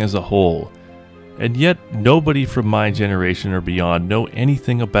gaming as a whole. And yet, nobody from my generation or beyond know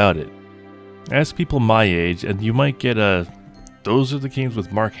anything about it. Ask people my age and you might get a, those are the games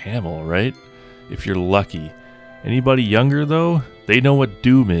with Mark Hamill, right? If you're lucky. Anybody younger though? They know what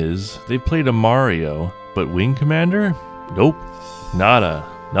Doom is, they've played a Mario, but Wing Commander? Nope, nada,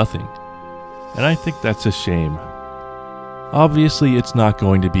 nothing. And I think that's a shame. Obviously, it's not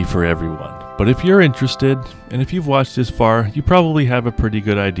going to be for everyone, but if you're interested, and if you've watched this far, you probably have a pretty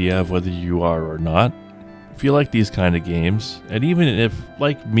good idea of whether you are or not. If you like these kind of games, and even if,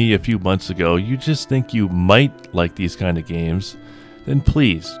 like me a few months ago, you just think you might like these kind of games, then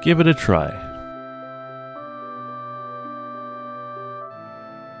please give it a try.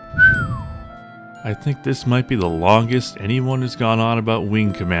 I think this might be the longest anyone has gone on about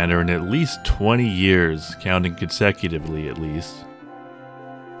Wing Commander in at least 20 years, counting consecutively at least.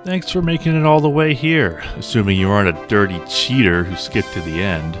 Thanks for making it all the way here, assuming you aren't a dirty cheater who skipped to the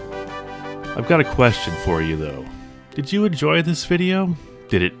end. I've got a question for you though. Did you enjoy this video?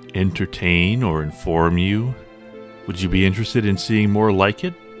 Did it entertain or inform you? Would you be interested in seeing more like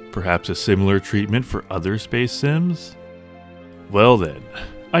it? Perhaps a similar treatment for other space sims? Well then,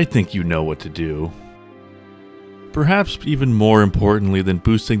 I think you know what to do. Perhaps even more importantly than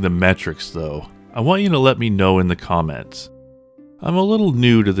boosting the metrics though, I want you to let me know in the comments. I'm a little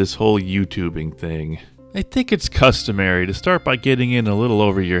new to this whole YouTubing thing. I think it's customary to start by getting in a little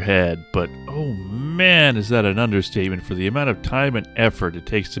over your head, but oh man, is that an understatement for the amount of time and effort it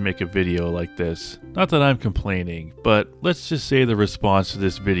takes to make a video like this. Not that I'm complaining, but let's just say the response to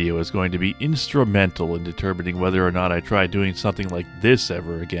this video is going to be instrumental in determining whether or not I try doing something like this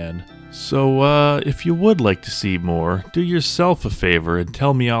ever again. So, if you would like to see more, do yourself a favor and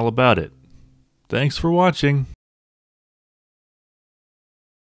tell me all about it. Thanks for watching.